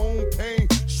my own pain.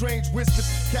 Strange whispers,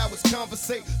 cowards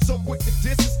conversate, so quick to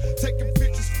distance. Taking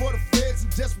pictures for the feds in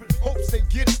desperate hopes they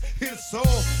get us. Hit us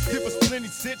all, give us plenty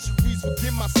centuries,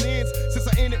 forgive my sins. Since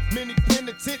I entered many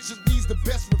penitentiaries, the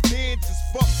best revenge is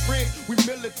fuck friends. We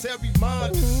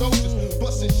military-minded soldiers,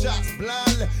 busting shots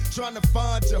blindly, trying to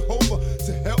find Jehovah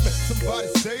to help me. Somebody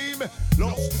save me.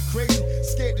 Lost and crazy,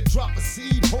 scared to drop a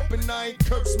seed, hoping I ain't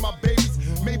curse my babies.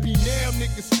 Maybe now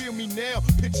niggas feel me now,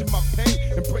 picture my pain,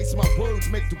 embrace my words,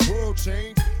 make the world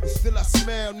change. And still I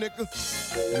smile, nigga.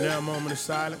 And now a moment of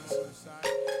silence.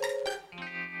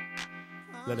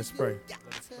 Let us pray.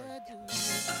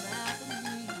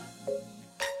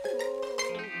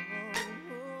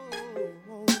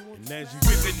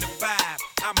 Ripping the vibe,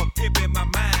 I'm a pimp in my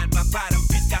mind. My bottom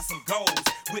bitch got some goals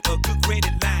with a good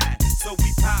credit line. So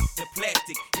we pop the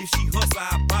plastic. If she hustle,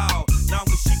 I ball. Long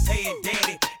as she paying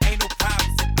daddy, ain't no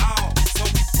problems at all. So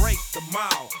we break the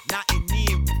mall. Not in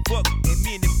the end, we fuck. And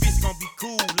me and the bitch gon' be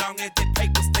cool long as that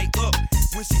paper stay up.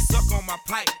 When she suck on my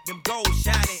pipe, them gold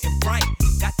shining and bright.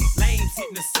 Got these lames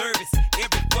hitting the service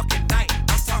every fucking night.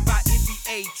 I'm talking about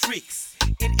NBA tricks,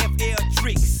 NFL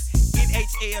tricks,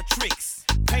 NHL tricks.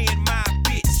 Paying my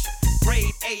bitch,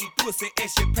 grade A pussy, and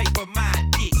she pay for my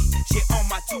dick. She on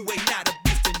my two-way, not a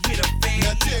bitch to hit a fan.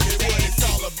 Now tell me what it's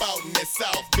all about in the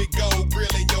South. Big gold grill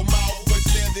in your mouth, but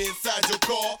leather inside your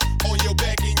car, on your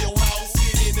back in your house.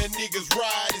 Sitting the niggas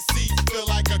ride and seat, feel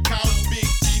like a couch. Big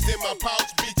cheese in my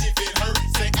pouch, bitch, if it hurts,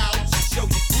 say ouch. Show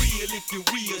your grill if you're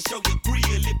real, show your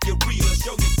grill if you're real,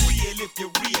 show your grill if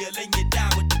you're real, and you're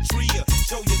down with the trio.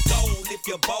 Show your gold if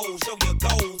you're bold, show your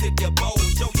gold if you're bold,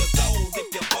 show your gold if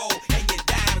you're bold, and your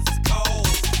diamonds is cold.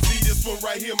 See this one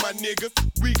right here, my niggas.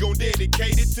 We gon'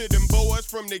 dedicate it to them boys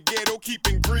from the ghetto,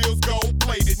 keeping grills gold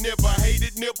plated. Never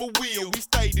hated, never will. We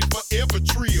stated forever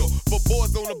trill. For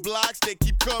boys on the blocks that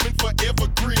keep coming, forever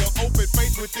grill. Open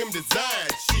face with them design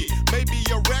shit. Maybe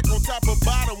a rack on top of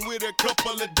bottom with a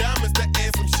couple of diamonds to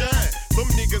add some shine. Some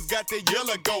niggas got that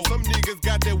yellow gold, some niggas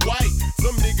got that white,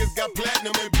 some niggas got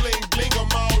platinum and bling bling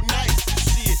them all night.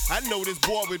 I know this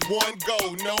boy with one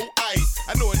goal, no ice.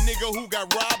 I know a nigga who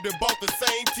got robbed and bought the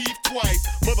same teeth twice.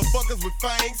 Motherfuckers with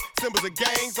fangs, symbols of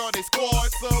gangs, all they squad.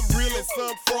 Some real and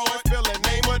some fraud, spell the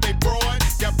name of they broad.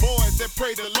 Got boys that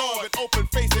pray the Lord with open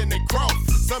face and they cross.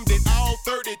 Some did all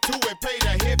 32 and paid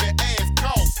a heavy ass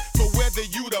cost. So whether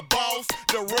you the boss,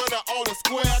 the runner on the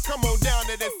square, come on down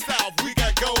to the South. We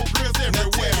got gold grills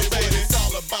everywhere. Now tell me what it's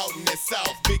all about in the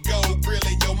South. Big gold grill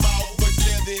in your mouth, much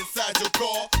leather inside your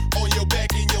car, on your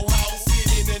back in your house.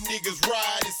 Sitting the niggas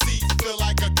ride and seats feel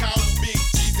like a couch. Big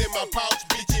cheese in my pouch,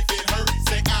 bitch, if it hurts,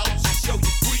 say ouch. Show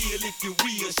your grill if you're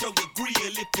real, show your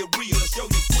grill if you're real, show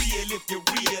your grill if you're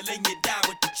real, and you're down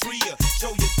with the trio.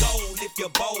 Show your gold if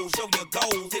you're bold, show your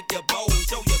gold if you're bold,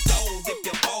 show your gold if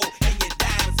you're bold, and your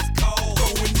diamonds is cold. Go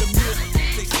in the middle,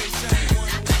 they say shine one.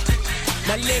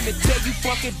 Now let me tell you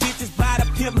fucking bitches by the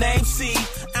pimp named C.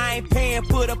 I ain't paying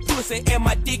for the pussy and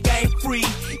my dick ain't free.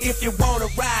 If you wanna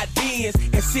ride Benz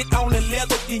and sit on the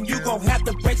leather, then you gon' have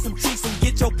to break some cheeks and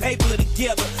get your paper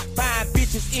together. Find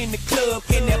bitches in the club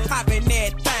and they're popping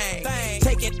that thing.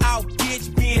 Take it out,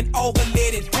 bitch, bend over,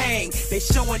 let it hang. They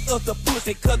showing us the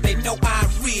pussy cause they know I'm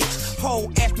rich.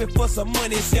 Ho, ask me for some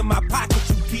money, it's in my pocket,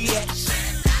 you bitch.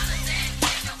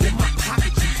 In my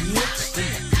pocket, you bitch.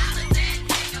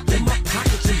 In my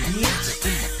pocket, you bitch.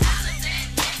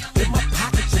 In my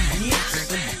pocket, you bitch.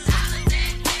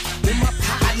 In my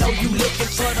pocket. I know you looking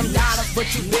for them dollars,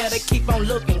 but you better keep on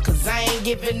looking. Cause I ain't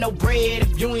giving no bread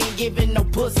if you ain't giving no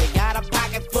pussy. Got a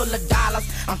pocket full of dollars,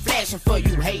 I'm flashing for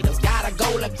you haters. Got a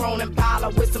golden crown Impala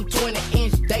with some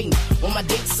 20-inch dating. When my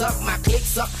dick suck, my click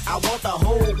suck, I want the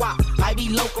whole wop. Might be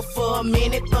local for a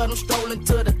minute, but I'm strolling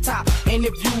to the top. And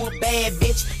if you a bad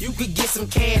bitch, you could get some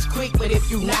cash quick. But if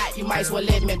you not, you might as well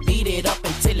let me beat it up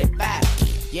until it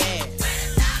 5. Yeah.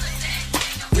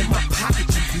 In my pocket,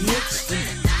 you bitch.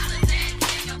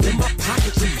 bitch. In my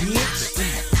pocket, you bitch.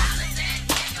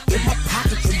 In my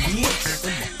pocket, you bitch.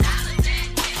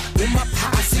 In my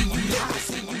pocket, see you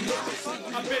bitch.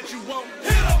 I bet you won't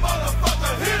hit a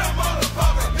motherfucker, hit a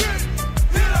motherfucker,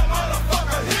 hit a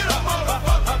motherfucker, hit a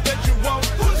motherfucker. I bet you won't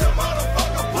push a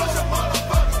motherfucker, push a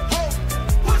motherfucker,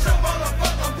 push a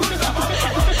motherfucker, push a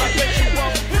motherfucker. I bet you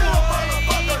won't hit a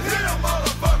motherfucker, hit a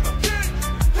motherfucker,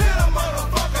 hit a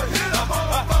motherfucker, hit a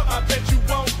motherfucker. I bet you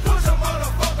won't push a motherfucker.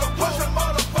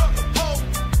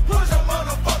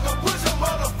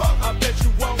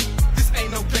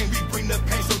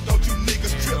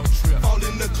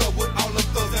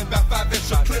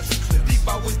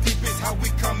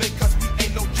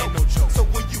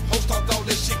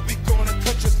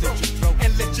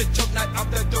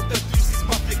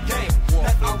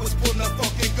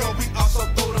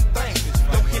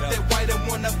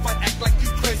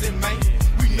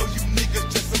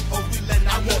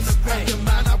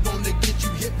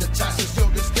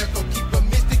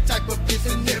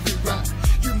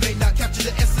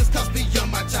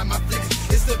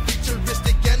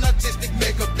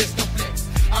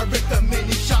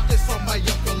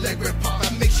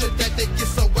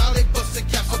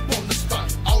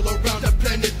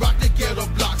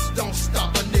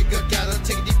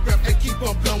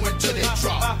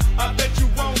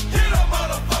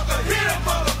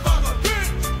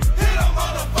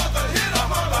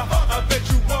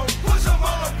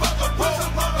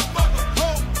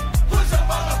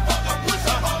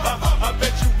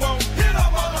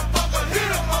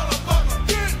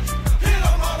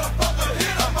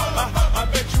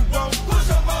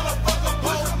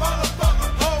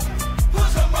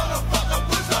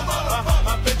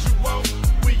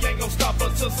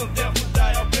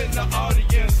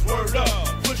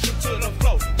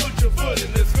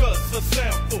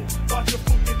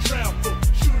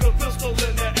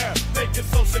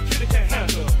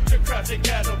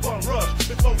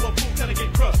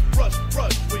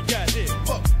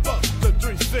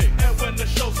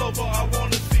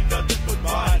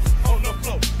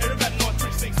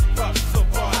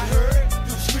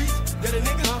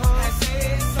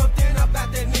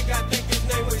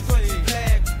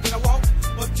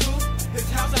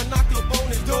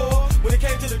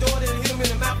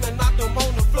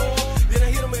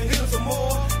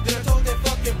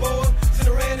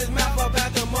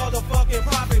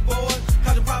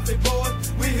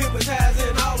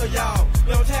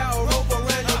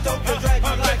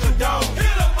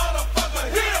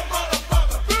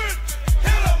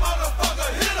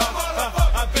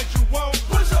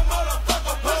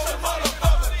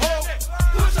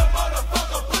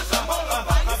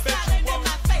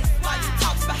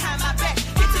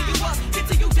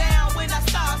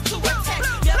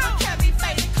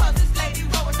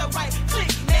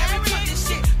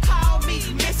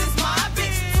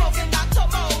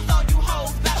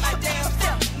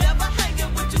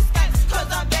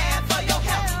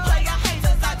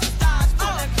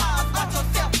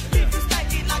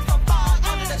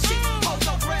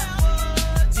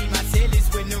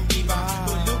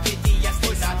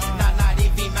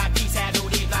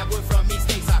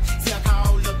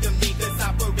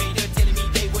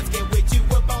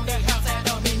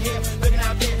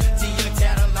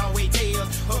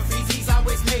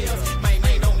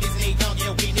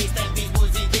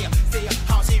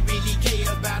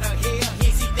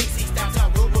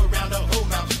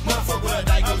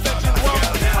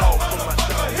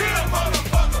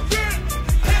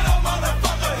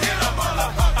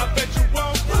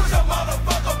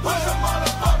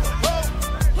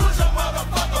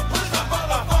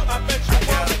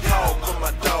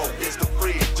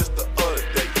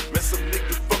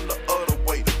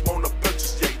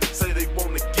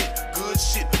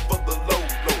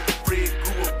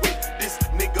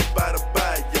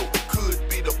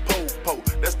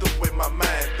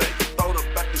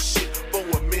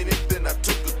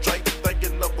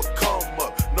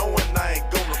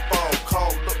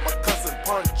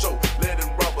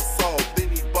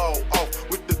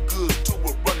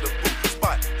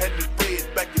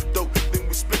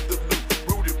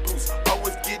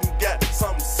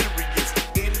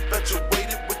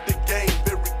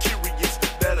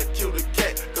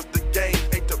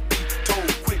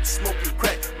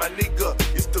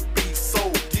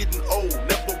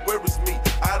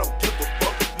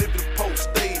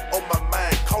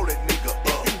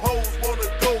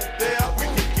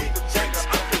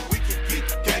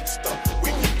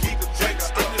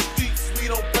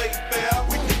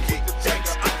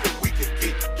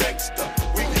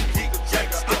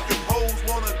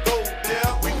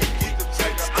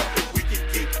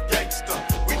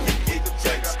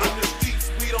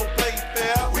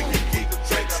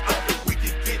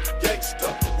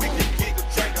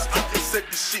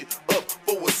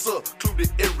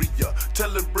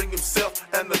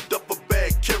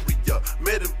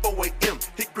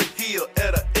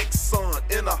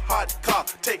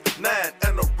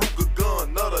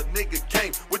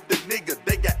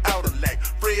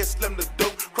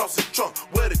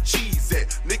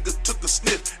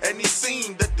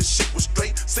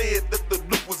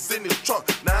 keys in his trunk.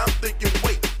 Now I'm thinking,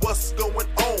 wait, what's going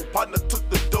on? Partner took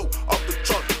the dough off the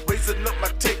trunk, raising up my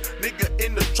tech, nigga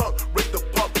in the trunk, raise the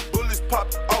pump, bullets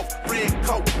popped off, red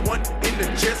coat, one in the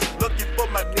chest. Lucky for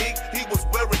my nigga, he was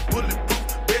wearing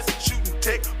bulletproof, best shooting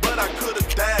tech, but I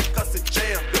could've died 'cause it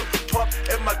jammed up. Pump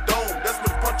at my dome, that's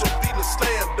when Poncho Dealer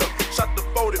slammed up. Shot the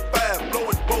 45,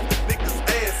 blowing both niggas'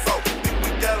 ass off. Think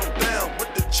we got him down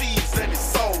with the cheese and it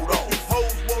sold off. If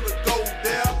hoes wanna go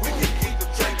there, we can keep the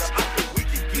drinks. We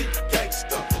can keep the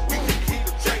gangsta. We can keep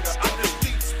the drinks. On the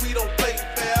streets, we don't play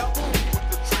fair. With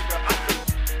the trigger,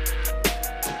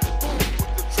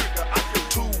 with the trigger,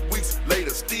 2 weeks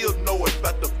later, still know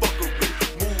about the fuckery.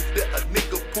 Move that a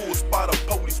nigga pull spot of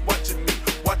police watching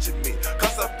me.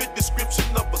 'Cause I fit description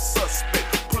of a suspect.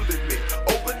 Pulling me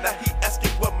over, now he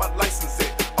asking where my license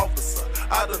at. Officer,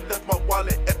 I done left my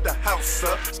wallet at the house,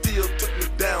 sir. Still took me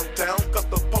downtown, 'cause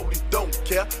the police don't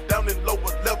care. Down in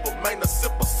lower level, man, a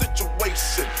simple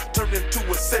situation turned into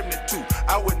a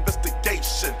 72-hour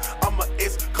investigation. I'm a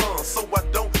ex-con, so I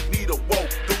don't need a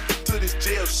walkthrough to this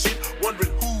jail shit.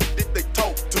 Wondering who did they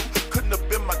talk to? Couldn't have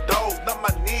been my dogs, not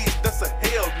my knees, that's a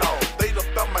hell no. They done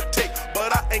found my tech,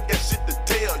 but I ain't got shit to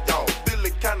tell y'all.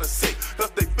 Feeling kinda sick,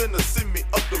 'cause they finna send me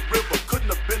up the river. Couldn't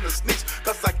have been a snitch,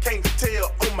 'cause I can't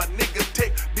tell on my nigga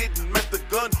tech. Didn't match the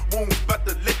gun wounds, about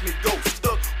to let me go.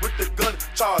 Stuck with the gun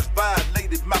charge,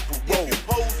 violated my parole. If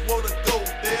you hoes wanna go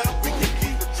there, we can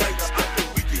keep the drinks.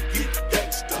 We can keep the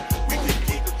gangsta. We can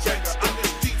keep the drinks. On the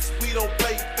streets, we don't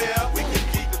play fair. We can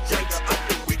keep the drinks.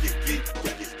 We can keep.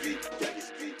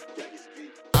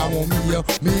 I want me a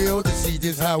meal to see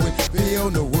just how it feel.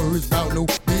 No worries about no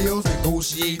bills,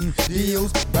 negotiating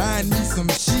deals, buying me some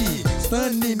shit,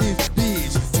 stunning this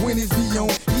bitch. 20s be on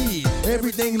head,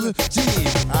 everything legit.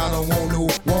 I don't want no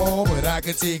wall, but I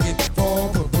can take it far.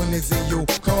 Put bullets in your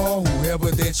car,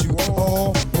 whoever that you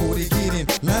are. Oh, they get in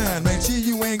line, man, chill,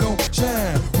 you ain't gon'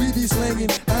 shine. We be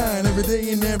slanging iron every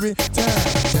day and every time.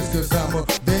 Just 'cause I'm a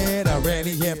bad, I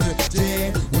rarely have to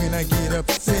jab. When I get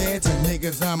upset, to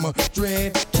niggas I'm a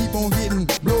dread. Keep on getting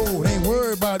blowed, ain't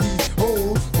worried about these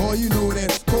hoes. Boy, you know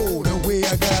that's cold, the way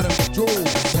I got them drove.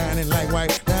 Shining like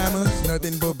white diamonds,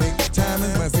 nothing but big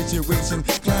timing. My situation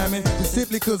climbing, just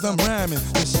simply 'cause I'm rhyming.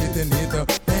 The shit done hit the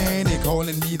fan, they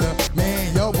calling me the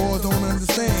man. Y'all boys don't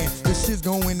understand, the shit's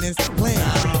going this plan.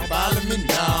 Follow me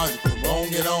now, you can wrong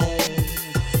it on.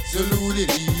 Salute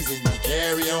it easy, you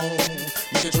carry on.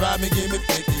 You can try me, give me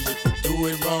 50 if you do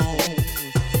it wrong.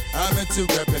 I'm into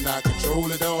rapping, I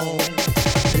control it on.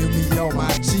 Fill me on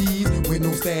my cheese with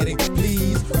no static,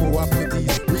 please. Before I put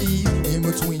these reeds in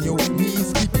between your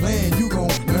knees. Keep playing, you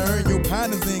gon' learn. Your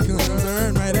partners ain't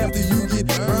concerned. Right after you get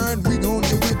burned, we gon'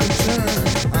 do it the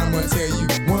turn. I'ma tell you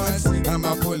once, I'm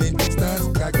out pulling stunts.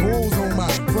 Got goals on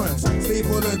my fronts, stay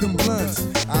full of them blunts.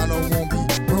 I don't want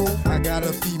be broke, I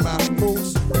gotta feed my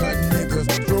folks. Cutting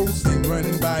niggas throats and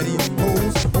running by these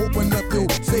hoes. Open up your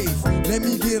safe, let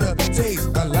me get a taste.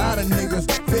 A lot of niggas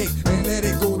fake and let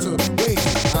it go to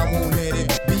waste. I won't let it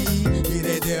be, get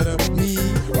that there to me.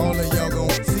 All of y'all gon'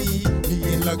 see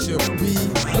me in luxury.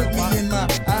 Look me in my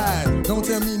eyes, don't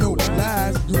tell me no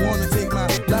lies. You wanna take my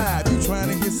life, you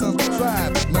tryna get some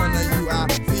tribe. None of you I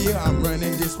fear, I'm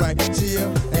running this right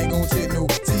here. Ain't gon' shed no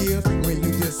tears when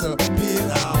you disappear.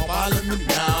 Now follow me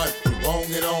now, if you wrong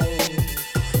it on.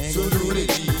 So do it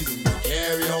easy,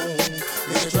 carry on.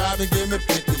 Nigga try to give me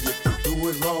 50 if you do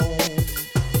it wrong.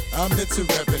 I'm into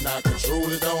rapping, I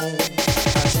control it on.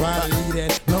 I try to leave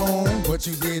that long, but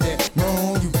you did that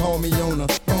wrong. You called me on the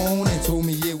phone and told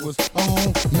me it was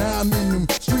on. Now I'm in them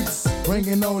streets,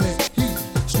 bringing all that heat.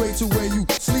 Straight to where you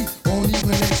sleep, won't even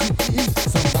let you eat.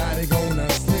 Somebody gonna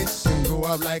snitch and go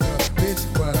out like a bitch,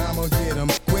 but I'ma get them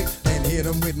quick and hit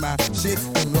them with my shit.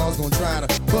 And Lord's gonna try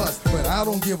to bust, but I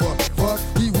don't give a fuck.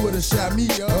 He would've shot me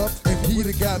up if he'd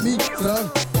have got me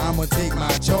stuck. I'ma take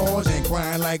my charge and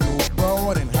crying like no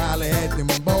broad and holler at them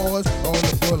boys on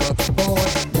the full of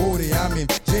boys. Woody, I'm in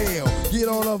jail. Get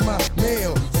all of my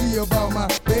mail, see about my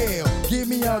bail. Get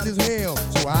me out this hell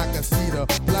so I can see the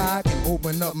block and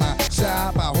open up my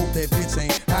shop. I hope that bitch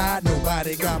ain't hot,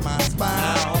 nobody got my spine.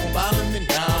 Now follow me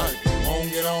now, on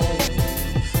get on.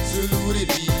 Salute it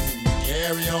easy,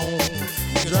 carry on.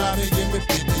 You try to give me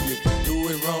 50 if you do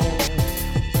it wrong.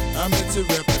 I'm into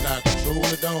rapping, I control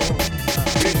it on.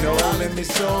 We know limit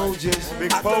soldiers,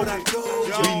 Big Pokey.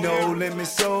 We know limit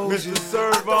soldiers, Mr.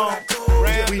 Servon.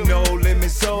 We know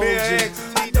limit soldiers.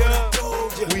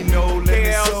 We know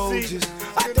limit soldiers.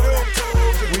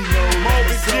 We know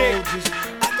limit soldiers.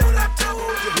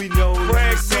 We know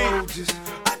limit soldiers.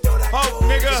 Hope,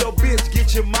 nigga. So bitch,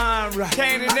 get your mind right.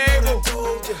 Cain and Abel.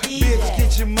 Bitch,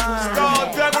 get your mind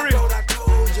right. Skull Duggery.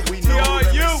 We know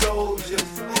limit soldiers.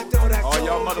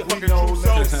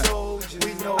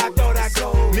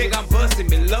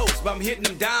 I'm hitting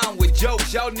them down with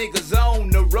jokes. Y'all niggas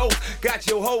on the road, got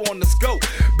your hoe on the scope.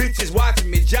 Bitches watching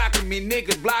me, jocking me,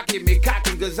 niggas blocking me,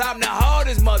 cocking, cause I'm the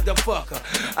hardest motherfucker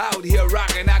out here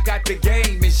rocking. I got the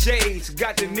game in shades,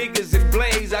 got the niggas in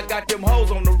blaze. I got them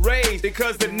hoes on the raise,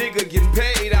 because the nigga getting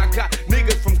paid. I got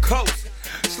niggas from coast,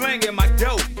 slinging my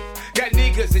dope. Got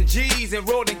niggas and G's and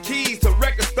rolling keys to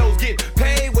record stores, get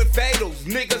paid with fatals.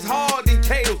 Niggas hard in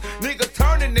caters, niggas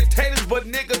turning the taters, but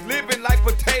niggas living like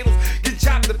potatoes. Get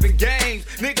chopped up in games,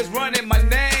 niggas running my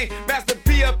name. Master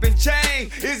P up in chain,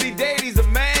 Izzy Dady's a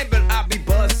man, but I be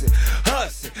bustin',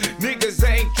 hustlin'. Niggas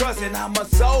ain't trustin', I'm a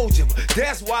soldier.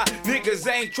 That's why niggas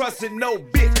ain't trustin' no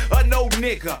bitch or no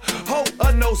nigga, hoe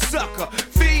or no sucker,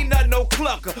 fiend or no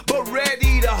clucker, but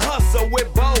ready to hustle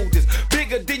with boulders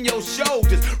bigger than your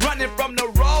shoulders, running from the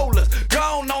rollers,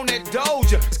 gone on that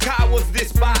doja. Cowards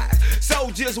despise,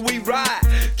 soldiers we ride,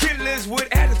 killers with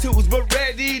attitudes but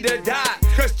ready to die.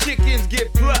 Cause chickens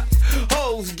get plucked,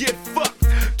 hoes get fucked,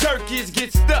 turkeys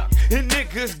get stuck, and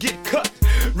niggas get cut.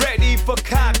 Ready for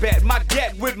combat, my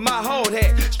gat with my whole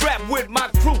head, strapped with my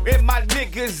crew and my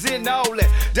niggas in all that.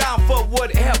 Down for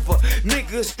whatever,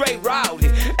 niggas straight rowdy.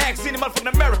 Ask any motherfucker in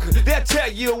America, they'll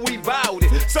tell you we bout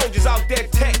it. Soldiers out there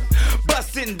tank,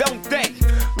 bustin', don't think.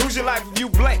 Lose your life if you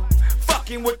blink.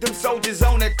 Fucking with them soldiers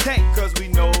on that tank, cause we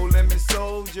know limit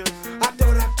soldiers. I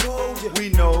thought I told you. We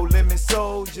know limit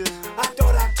soldiers. I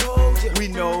thought I told you. We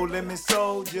know limit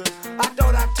soldiers. I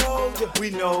thought I told you. We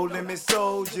know limit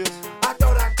soldiers. I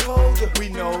thought I told you. We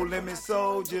know limit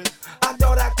soldiers. I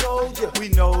thought I told you. We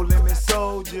know limit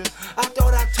soldiers. I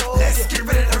thought I told you. Let's get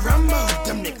ready to rumble.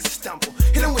 Them niggas stumble.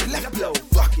 Hit them with a left blow.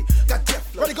 Fuck it. Got death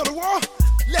flow. Ready to go to war?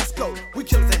 Let's go. We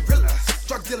killers and realers.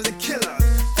 Drug dealers and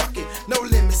killers. Fuck it. No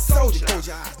limit soldier. Close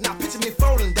your eyes. Now picture me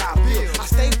folding dollar bill. I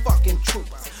stay fucking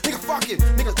troopers. Nigga fuck it.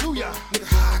 Niggas do ya. Nigga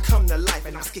how I come to life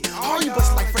and I'm scared. All you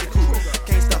bust like Freddy Krueger.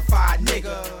 Gangsta fight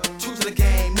nigga. True to the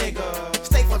game nigga.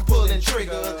 Stay fucking pulling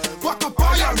triggers. Fuck up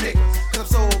all y'all niggas.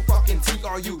 Cause I'm so fucking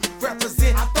TRU.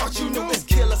 Represent. I thought you knew it's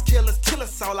killers, killers,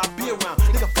 killers. All I be around.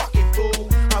 Nigga fucking fool.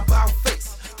 About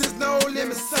face. There's no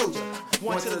limit soldier.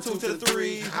 1 to the 2 to the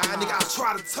 3. Nigga, I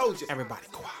try to told you. Everybody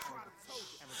quiet.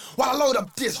 While I load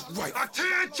up this right.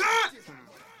 Attention!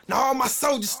 Now all my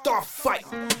soldiers start fighting.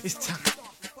 It's time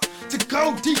to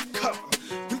go deep cover.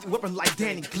 Beat the weapon like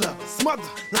Danny Glover. Smother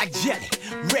like Jelly.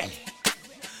 Ready.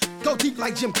 Go deep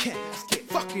like Jim Kennedy.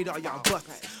 Fuck it all y'all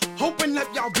busters. Open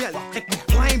up y'all belly and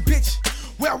complain, bitch.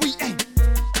 Where we ain't.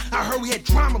 I heard we had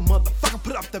drama, motherfucker.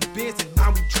 Put up the bins and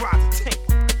now we drive the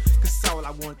tank. Cause all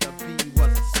I wanted to be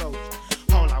was a soldier.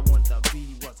 All I wanted to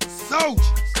be was a soldier.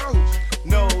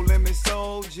 No limit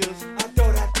soldiers. I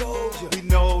thought I told you. We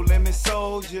know limit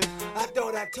soldiers. I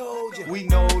thought I told you. We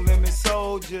know limit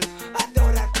soldiers. I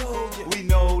thought I told you. We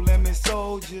know limit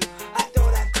soldiers. I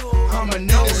thought I told you. I'm a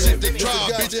no limit. Take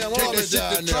that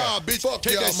shit to trial, bitch. Fuck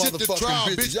y'all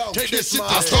motherfucking bitch. Take that shit to trial.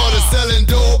 I started selling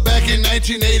dope back in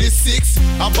 1986.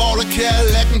 I bought a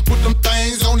Cadillac and put them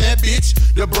things on that bitch.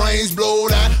 The brains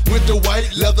blowed out with the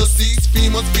white leather seats.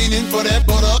 Females fiending for that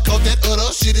butter, cause that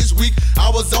other shit is weak. I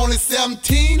was only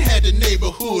 17, had the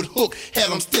neighborhood hook. Had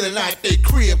them stealing out they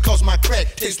crib, cause my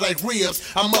crack tastes like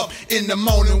ribs. I'm up in the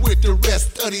morning with the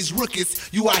rest of these rookies.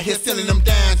 You out here selling them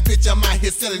dimes, bitch, I'm out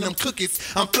here selling them cookies.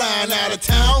 I'm flying out of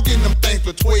town, getting them things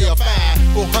for 12.5.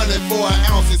 400 for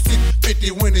an ounce and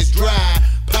 650 when it's dry.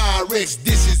 Pyrex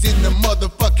dishes in the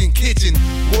motherfucking kitchen.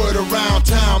 Word around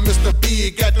town, Mr.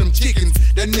 B got them chickens.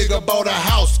 That nigga bought a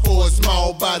house for a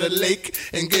small by the lake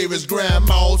and gave his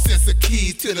grandma sets of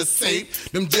keys to the safe.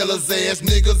 Them jealous ass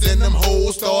niggas and them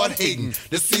hoes start hating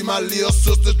to see my little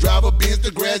sister drive a Benz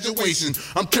to graduation.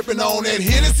 I'm tripping on that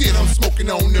Hennessy and I'm smoking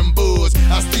on them buds.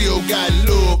 I still got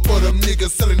love for them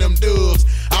niggas selling them dubs.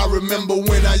 I remember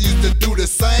when I used to do the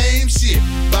same shit.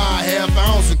 Buy a half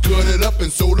ounce and cut it up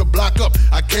and sew the block up.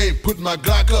 I can't put my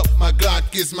Glock up. My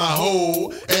Glock is my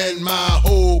hoe, and my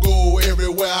hoe go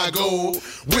everywhere I go.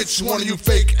 Which one of you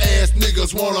fake ass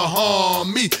niggas wanna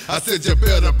harm me? I said you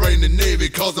better bring the Navy,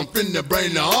 cause I'm finna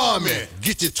bring the Army.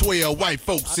 Get your 12 white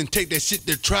folks and take that shit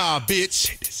to trial,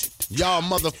 bitch. Y'all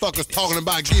motherfuckers talking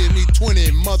about giving me 20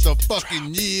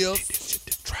 motherfucking years.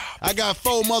 I got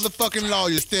 4 motherfucking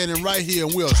lawyers standing right here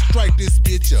and we'll strike this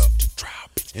bitch up.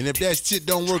 And if that shit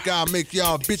don't work, I'll make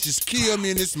y'all bitches kill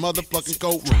me in this motherfucking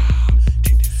courtroom.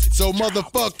 So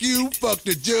motherfuck you, fuck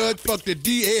the judge, fuck the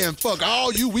DA, and fuck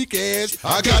all you weak ass.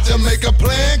 I got to make a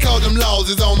plan, cause them laws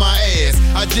is on my ass.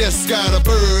 I just got a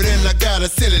bird and I gotta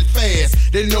sell it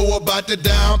fast. They know about the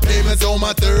down payments on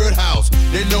my third house.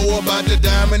 They know about the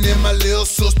diamond in my little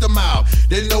sister mouth.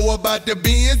 They know about the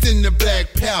Benz in the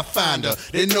black Pathfinder.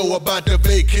 They know about the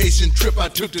vacation trip I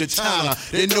took to China.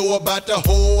 They know about the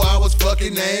hoe I was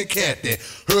fucking named Kathy.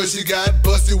 Heard she got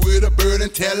busted with a bird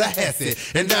in Tallahassee.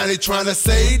 And now they tryna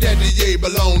say that the yay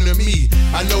belong to me.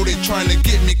 I know they tryna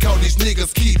get me, cause these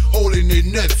niggas keep holding their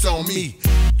nuts on me.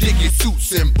 Dicky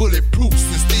suits and bulletproofs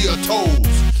and steel toes.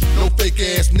 No fake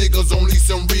ass niggas, only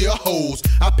some real hoes.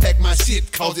 I pack my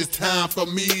shit cause it's time for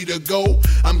me to go.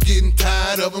 I'm getting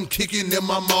tired of them kicking in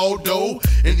my mall door.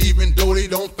 And even though they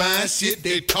don't find shit,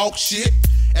 they talk shit.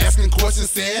 Asking questions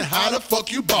saying how the fuck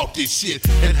you bought this shit.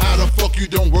 And how the fuck you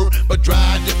don't work but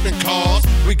drive different cars.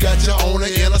 We got you on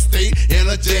the interstate in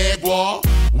a Jaguar.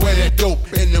 Where that dope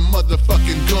and the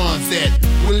motherfucking guns at?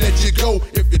 We'll let you go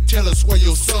if you tell us where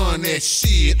your son at.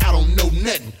 Shit, I don't know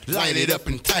nothing. Light it up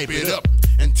and type it up.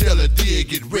 And tell the DA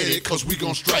get ready cause we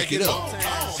gon' strike it up.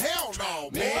 Hell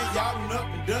no, man, y'all done up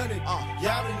and done it.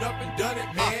 Y'all done up and done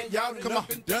it, man. Y'all done up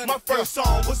and done it. My first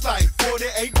song was like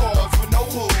 48 bars with no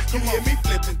hook. You hear me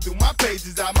flipping through my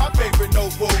pages out my favorite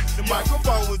notebook. The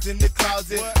microphone was in the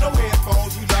closet. No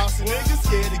headphones, we lost and niggas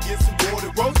scared to get some water.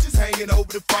 Roaches hanging over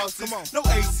the faucet. No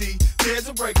AC, there's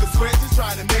a breaker. Sweat just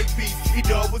trying to make beats.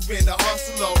 E-Dub was been the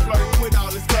hustler, flirting with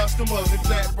all his customers and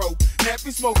flat broke.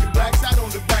 Nappy smoking blacks out on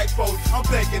the back porch. I'm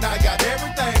thinking I got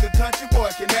everything a country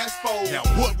boy can ask for. Now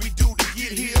what we do to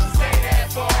get here? Say that,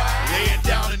 boy. Lay it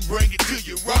down and bring it to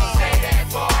you raw. Say that,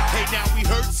 boy. Hey, now we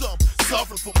heard some,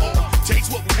 suffering for more. Takes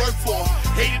what we work for.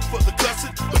 Hated for the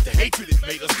cussing, but the hatred it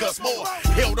made us cuss more.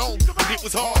 Held on, but it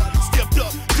was hard. Stepped up,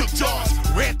 took charge,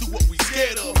 ran through what we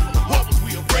scared of. What was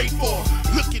we afraid for?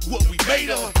 Look at what we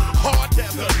made of. Hard that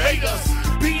done made us.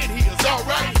 Being here is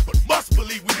alright, but must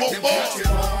believe we want more.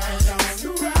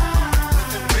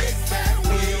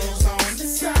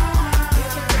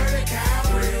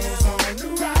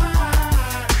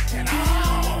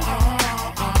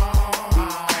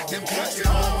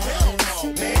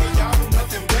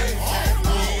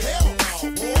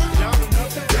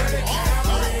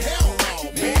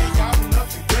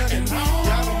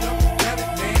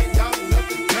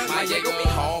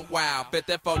 Wow,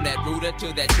 54 that rooter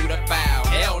to that shooter foul.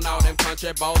 Hell no, them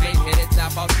country boys ain't hit it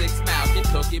top about 6 miles.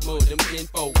 Kentucky move them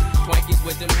kinfolk. Twinkies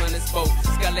with them hunters folk.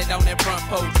 Scullet on that front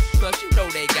post. Plus you know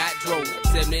they got drove.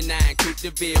 79 Coupe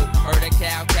de Ville. Heard a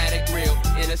cow, cat a grill.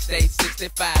 Interstate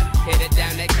 65. Headed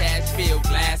down that Cashville.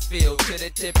 Glassville to the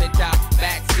tippy top.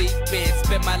 Backseat bin.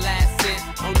 Spent my last cent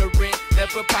on the rent.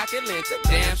 Left a pocket lint. A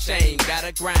damn shame.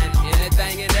 Gotta grind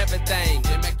anything and everything.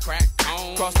 Jimmy crack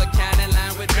on. Cross the county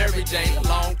line with Mary Jane. A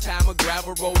long time a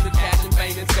gravel road to cash and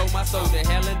fame and sold my soul to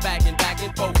hell and back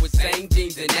forth with same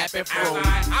jeans and nappy fro.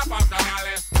 I'm off the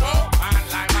Holly, whoa, I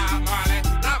like my Molly.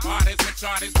 Not parties with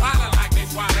shorties, swallowing like they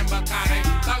swallowing Bacardi.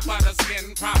 Talk about the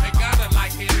skin, probably gotta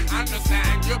like it.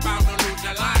 Understand, you're bound to lose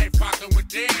your life, fucking with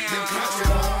them. Them country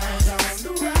boys on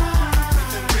the ride, with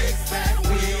the big fat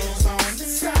wheels on the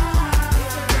side,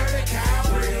 with the dirty cow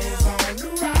wheels on the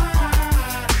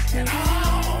ride, and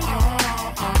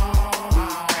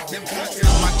them country.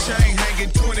 My chain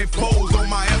hanging 20 poles on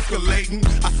my escalating.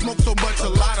 I smoke so much, a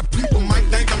lot of people might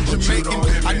think I'm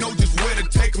Jamaican. I know just where to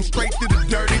take them, straight to the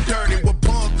dirty, where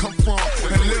bug come from.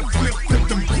 And flip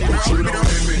them.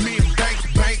 Me and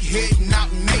Bank heading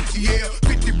out in ATL.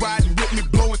 50 riding with me,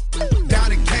 blowing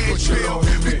down in Cashville.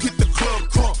 We get the club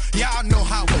crunk, y'all know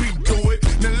how we do it.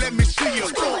 Now let me see you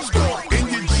in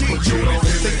your G-Unit.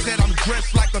 They said I'm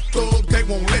dressed like a thug, they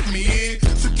won't let me in.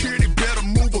 Security better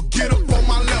move or get up on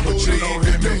my level.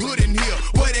 The hood in here,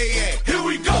 where they at? Here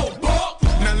we go, Buck.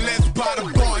 Now let's buy the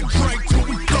bar and drink till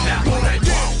we go. Now who they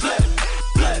want?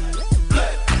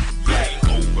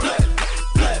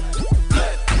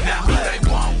 Now who they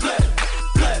want?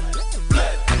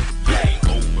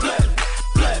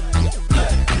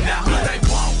 Now who they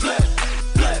want?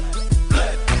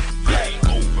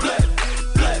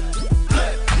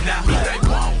 Now who they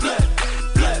want?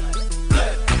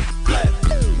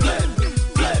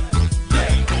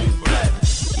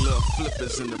 Little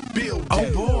flippers in the building.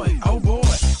 Oh boy,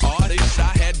 artists, I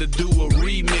had to do a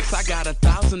remix. I got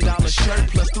 $1,000 shirt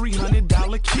plus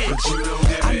 $300 kick.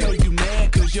 I know you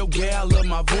mad cause your gal love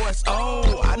my voice.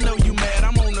 Oh, I know you mad,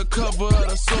 I'm on the cover of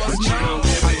the Source. No,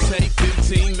 I take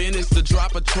 15 minutes to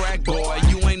drop a track, boy.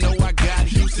 You ain't know I got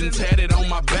Houston tatted on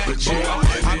my back, boy.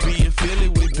 I be in Philly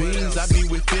with Beans, I be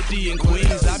with 50 in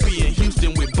Queens, I be in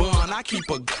Houston with Bun. I keep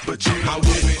a I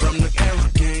went from the era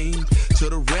game to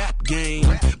the rap game,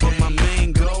 but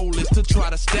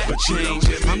a change.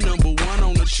 I'm number one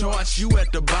on the charts, you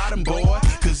at the bottom, boy.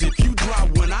 Cause if you drop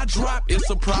when I drop, it's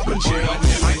a problem, boy.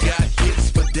 I got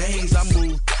hits for days, I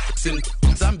move and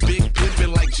I'm big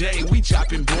pimpin' like Jay, we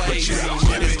chopping blades.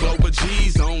 It's Global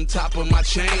G's on top of my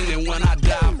chain, and when I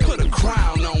die, put a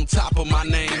crown on top of my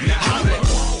name. Now they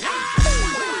won't.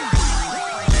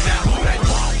 Now who they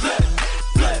won't? Flip,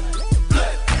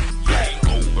 flip, game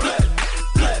over.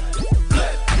 Flip,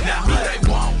 flip. Now who they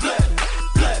won't? Flip,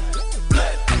 flip,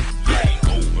 flip, game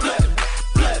over.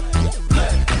 Flip,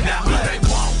 flip. Now who they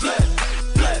won't? Flip,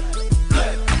 flip,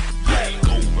 flip, game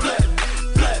over.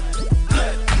 Flip,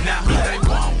 flip. Now who they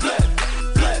won't? Flip,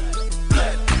 flip,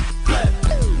 flip, flip,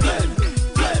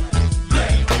 flip, flip,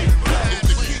 game over.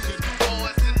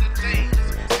 Boys in the jeans,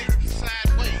 sitting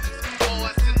sideways.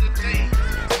 Boys in the jeans,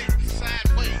 sitting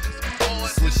sideways.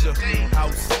 Boys in the jeans,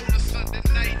 House. on a Sunday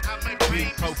night, I may Big bring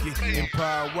Pokey,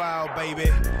 Empire Wild, baby.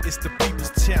 It's the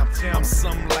people's champ. I'm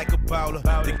something like a bowler.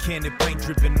 The candy paint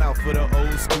dripping out for the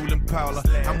old school Impala.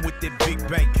 I'm with that big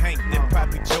bank Hank, that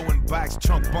Poppy Joe and Box.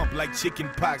 Trunk bump like chicken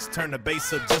pox. Turn the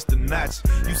bass up just a notch.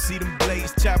 You see them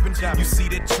blades chopping. You see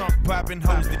that trunk popping.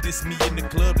 Hoes that diss me in the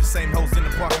club. The same hoes in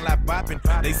the parking lot bopping.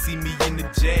 They see me in the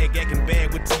Jag, acting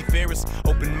bad with T. Ferris.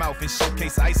 Open mouth and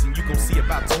showcase ice, and you gon' see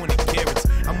about 20 carats.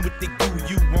 I'm with the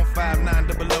UU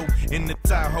 15900 in the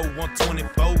Tahoe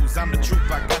 124s. I'm the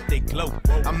truth, I got that glow.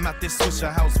 I'm out there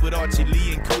Swisher House with Archie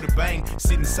Lee and Kuda Bang,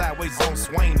 sitting sideways on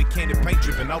Swain, the candy paint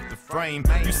dripping off the frame.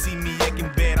 You see me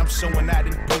acting bad, I'm showing out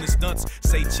and pulling stunts.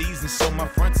 Say cheese and show my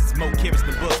fronts, it's more carrots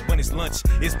than bus when it's lunch.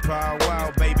 It's Power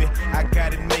Wild, baby. I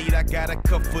got it made, I got a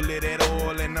cup full of that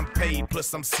oil and I'm paid.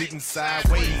 Plus I'm sitting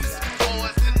sideways.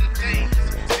 boys in the jeans,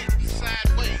 sitting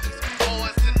sideways.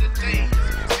 Boys in the jeans,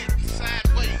 sitting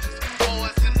sideways.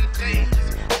 Boys in the jeans,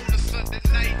 on a Sunday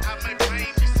night, I may bring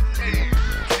you some cake.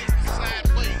 Sitting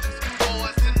sideways.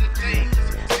 Boys in the jeans,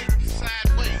 sitting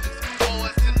sideways.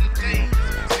 Boys in the jeans,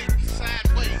 sitting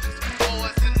sideways.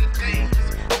 Boys in the jeans,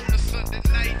 on a Sunday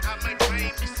night, I may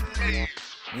bring you some cake.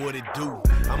 What it do?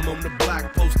 I'm on the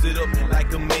block, posted up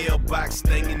like a mailbox,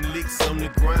 stanging licks on the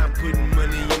grind, putting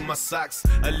money in my socks.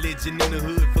 A legend in the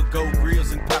hood for gold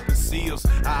grills and popping seals.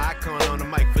 An icon on the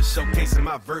mic for showcasing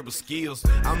my verbal skills.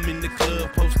 I'm in the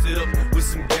club, posted up with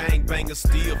some gangbangers,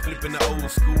 still flipping the old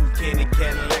school candy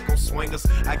Cadillac on swingers.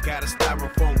 I got a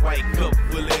styrofoam white cup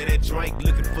full of that drink,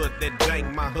 looking for that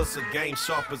dank. My hustle game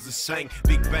sharp as a shank.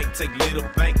 Big bank take little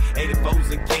bank,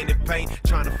 84s and candy paint.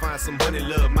 Trying to find some honey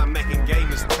love, my Mackin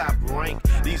game is top rank.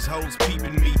 These hoes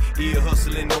peeping me, ear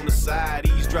hustling on the side,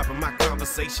 eavesdropping my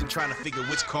conversation, trying to figure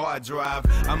which car I drive.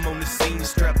 I'm on the scene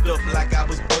strapped up like I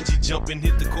was bungee jumping.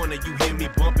 Hit the corner, you hear me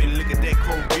bumping. Look at that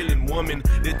chrome grilling woman.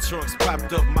 The trunks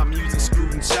popped up, my music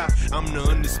screwed and chopped. I'm the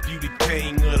undisputed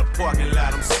king of the parking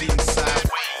lot. I'm sitting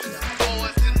sideways.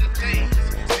 Boys in the jeans,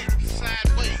 sitting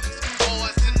sideways.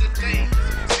 Boys in the jeans,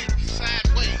 sitting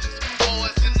sideways.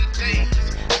 Boys in the jeans,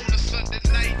 on a Sunday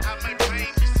night, I may bring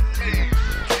you some cake.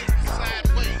 Sitting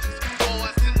sideways.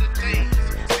 Boys in the jeans,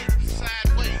 sitting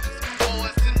sideways.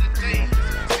 Boys in the jeans,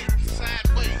 sitting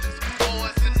sideways.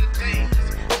 Boys in the jeans,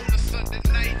 on a Sunday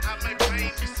night, I may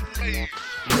bring you some cake.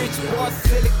 Rich boy,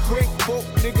 sell it quick, folk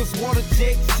niggas wanna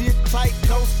jet, shit tight,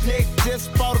 no split,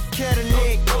 just bought a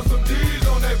Cadillac. Throw some D's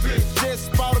on that bitch.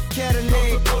 Just bought a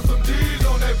Cadillac. Throw some D's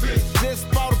on that bitch.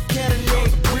 Just bought a Cadillac.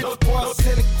 Rich boy,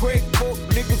 sell it quick, folk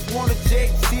niggas wanna jet,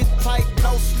 shit tight,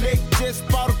 no slick, just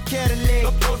bought a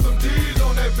Cadillac. Throw some D's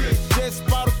on that bitch. Just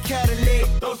bought a Cadillac.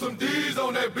 Throw some D's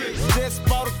on that bitch. Just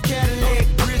bought a Cadillac.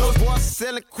 Rich boy,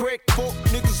 sell it quick, folk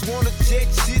niggas wanna jet,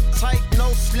 shit tight, no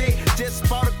slick, just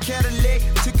bought a Cadillac.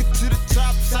 Took it to the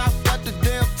top, got the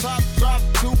damn top drop,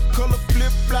 2-color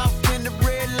flip flop in the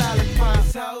red lollipop.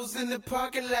 House in the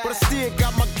parking lot. But I still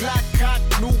got my Glock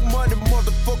cocked, new money,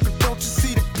 motherfucker. Don't you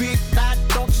see the big dot?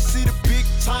 Don't you see the big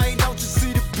chain? Don't you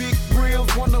see the big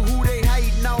grills? Wonder who they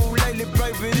hating on lately,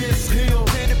 baby. This him.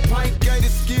 Candy paint,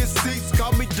 gated skin seats,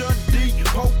 call me Dundee.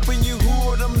 Pope in your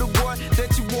hood, I'm the one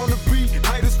that you wanna be.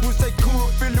 Haters wish they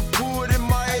could feel the wood in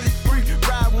my 83.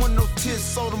 Ride with no tits,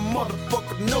 so the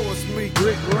motherfucker know it's me.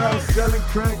 Rick Rouse selling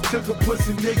crack, took a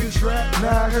pussy nigga trap.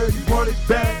 Now I heard he want it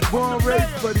back. Boy, I'm ready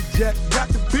for the jack. Got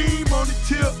the beam on the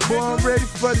tip. Boy, I'm ready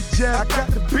for the jack. I got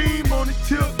the beam on the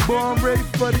tip. Boy, I'm ready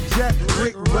for the jack.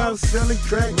 Rick Rouse selling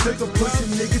crack, took a pussy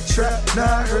nigga trap.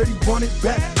 Now I heard he want it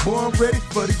back. Boy, I'm ready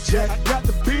for the jack. I got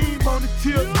the beam on the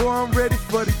tip. Boy, I'm ready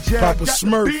for the jack. Papa got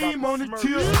Smurf. the beam on the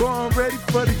tip. Boy, I'm ready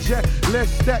for the jack.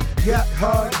 Let's stack. Got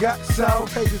hard, got sour.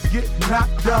 Haters get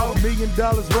knocked out. $1 million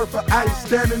worth of ice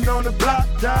standing on the block,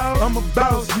 dog. I'm a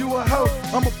boss, you a hoe.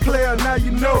 I'm a player, now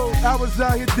you know. I was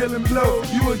out here dealing blow.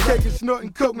 You a cake and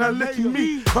snorting coke, now look to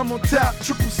me. I'm on top,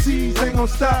 triple C's ain't gon'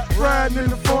 stop. Riding in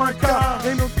the foreign car,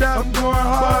 ain't no doubt I'm going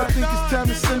hard. I think it's time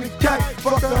to send a kite.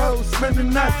 Fuck a hoe, spend the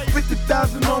night.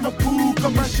 50,000 on the pool,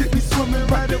 cause my shit be swimming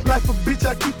right up like a bitch.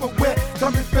 I keep her wet,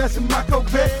 coming fast in my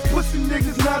Corvette. Pussy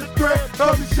niggas not a threat,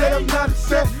 all the shit I'm not a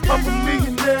set. I'm a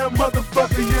millionaire,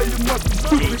 motherfucker, yeah, you must be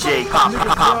stupid. DJ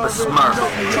Papa Smurf.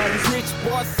 Rich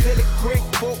boy, silly quick,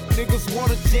 folk niggas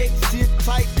wanna jet, shit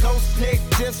tight, no slick,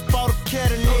 just bought a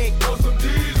Cadillac. Throw some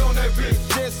D's on that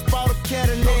bitch. Just bought a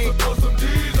Cadillac. Throw some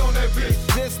D's on that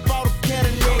bitch. Just bought a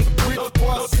Cadillac. Rich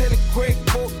boy, silly quick,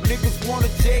 folk niggas wanna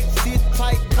jet, shit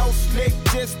tight, no slick,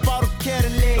 just bought a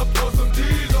Cadillac. Throw some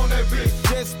D's on that bitch.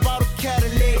 Just bought a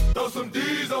Cadillac. Throw some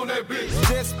D's on that bitch.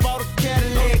 Just bought a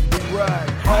Cadillac. Ride,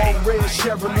 all red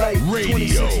Chevrolet,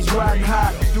 26s riding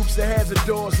high, Dukes that has the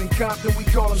doors in Compton, we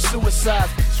call them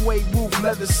suicides. Suede roof,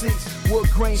 leather seats, wood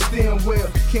grain steering wheel,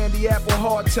 candy apple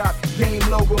hardtop, game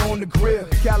logo on the grill,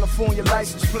 California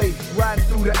license plate, riding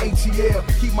through the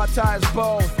ATL, keep my tires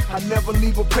bald, I never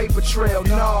leave a paper trail,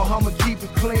 no, I'ma keep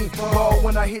it clean, ball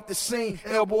when I hit the scene,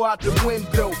 elbow out the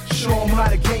window, show them how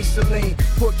the gangster lean,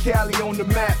 put Cali on the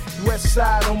map, west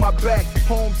side on my back,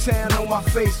 hometown on my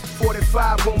face,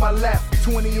 45 on my lap,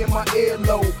 20 in my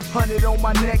earlobe, 100 on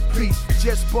my neck piece.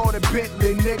 Just bought a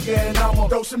Bentley, nigga, and I'ma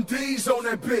throw some D's on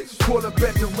that bitch. Pull up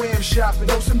at the Ram shop and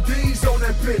throw some D's on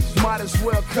that bitch. Might as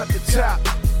well cut the top.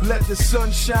 Let the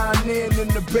sun shine in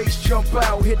and the bass jump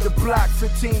out. Hit the block,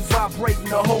 15 vibrating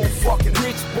the whole fucking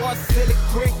rich boy, silly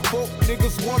quick, folk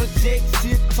niggas wanna jet,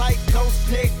 shit tight, no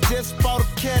slick. Just bought a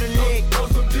Cadillac. Throw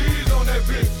some D's on that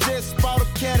bitch. Just bought a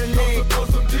Cadillac. Throw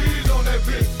some D's on that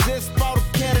bitch. Just bought a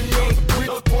Cadillac.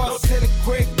 Rich boy, silly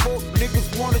quick, folk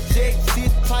niggas wanna jet,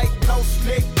 shit tight, no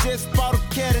slick. Just bought a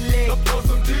Cadillac. Throw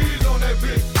some D's on that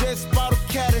bitch. Just bought a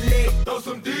Cadillac. Throw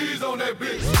some D's on that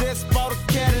bitch. Just bought a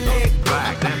Cadillac.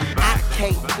 I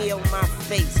can't feel my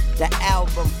face, the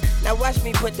album. Now watch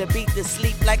me put the beat to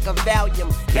sleep like a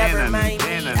Valium. Never mind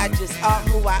me, I just are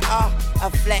who I are. A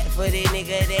flat-footed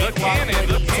nigga that walk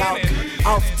when he talk.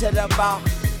 Off to the bar,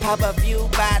 pop a few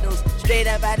bottles. Straight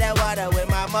up out the water with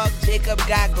my Marc Jacob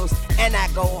goggles. And I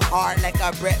go hard like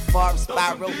a Brett Favre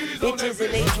spiral. Bitches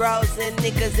in they drawers and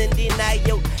niggas in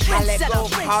denial. I let go,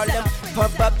 call them,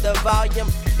 pump up the volume.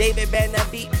 David Banner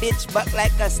beat bitch buck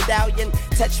like a stallion.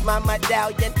 Touch my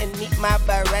medallion and meet my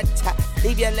Beretta.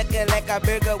 Leave you looking like a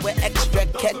burger with extra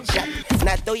ketchup.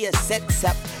 Now throw your sets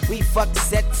up, we fuck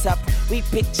sets up. We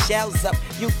pick shells up,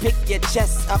 you pick your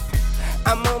chest up.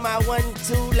 I'm on my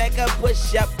 1-2 like a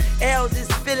push-up. L's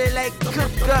is feeling like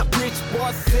cook up. Rich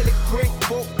boy, silly quick,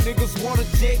 folk niggas wanna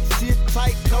jet, shit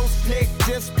tight, no slick.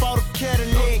 Just bought a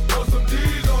Cadillac. Throw some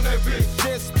D's on that bitch.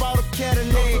 Just bought a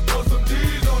Cadillac. Throw some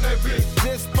D's on that bitch.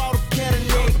 Just bought a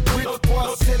Cadillac. Rich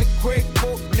boy, silly quick,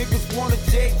 folk niggas wanna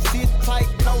jet, shit tight,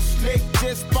 no slick.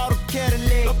 Just bought a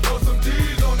Cadillac. Throw some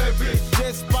D's on that bitch.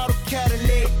 Just bought a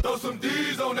Cadillac. Throw some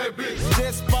D's on that bitch.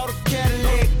 Just bought a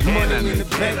Cadillac. Money in the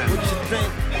bank, what you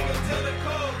think? Nigga, tell the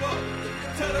club up.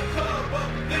 Tell the club up.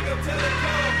 Nigga, tell the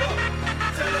club up.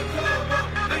 Tell the club up.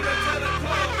 Nigga, tell the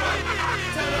club up.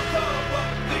 Tell the club up.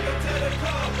 Nigga, tell the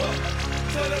club up.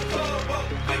 Tell the club up.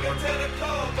 Nigga, tell the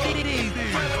club up. Tell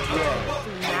the club up.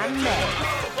 I'm mad.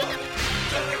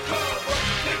 Tell the club up.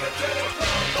 Nigga, tell the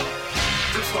club up.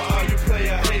 Just for all you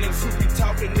player haters who be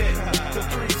talking that. The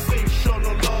 3C show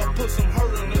no love, put some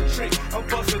hurt on the trick. I'm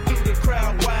busting through the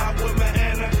crowd wild with my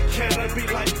Anna. Can I be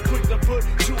like quick to put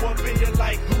you up in your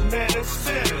like who man is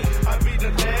standing? I be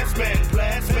the last man,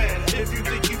 blast man. If you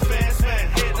think you fast man,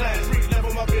 headlines,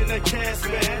 re-level up in the cast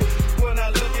man. When I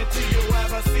look into your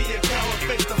eyes, I see a coward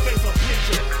face to face a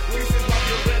picture. Reason why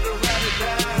you better ride it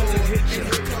down to hit you.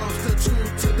 Here comes the 2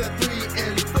 to the 3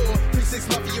 and 4.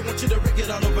 3-6 mafia, want you to rig it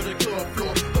all over the floor.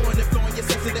 Throwing and flowing your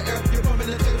sex in the air. You're bumping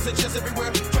the tables and chest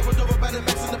everywhere. Troubled over by the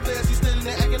max and the players. You standing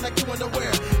there acting like you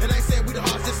unaware. And I ain't saying we the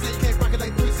hardest, just say you can't rock it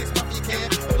like 3-6 mafia can.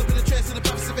 Hold up in the trance in the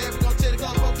pop severe. We gon' tear the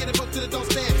club off, get it booked till it don't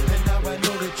stand. And now I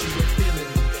know that you are feeling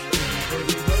me.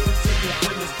 Every word to your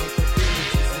fullest capabilities.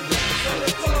 Tell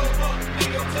the club up.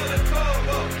 Nigga, tell the club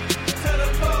up. Tell the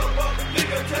club up.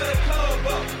 Nigga, tell the club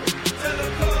up. Tell the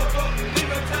club up.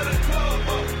 Nigga, tell the club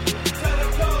up. Tell the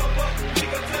club up.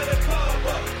 Nigga, tell the club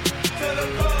up. Tell the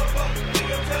club up.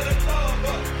 Nigga, tell the club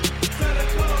up. Tell the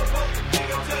club up.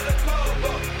 Nigga, tell the club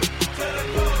up. Tell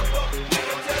the club up.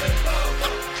 Nigga, tell the club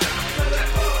up. Tell the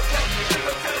club up.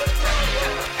 Nigga, tell the club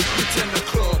up. We turn the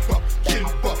club up, get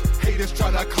up. Haters try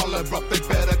to call her up. They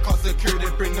better call security,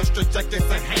 bring them straight jackets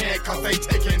and handcuffs. Ain't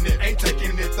taking it, ain't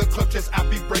taking it. The club just I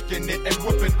be breaking it and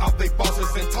whipping out they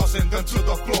bosses and tossing them to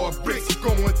the floor. Bricks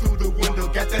going through the window,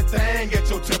 got that thing at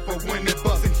your temple when it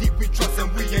bustin'. Heat we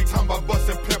trustin', we ain't talking about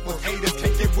bustin' pimples. Haters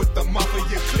can't get with the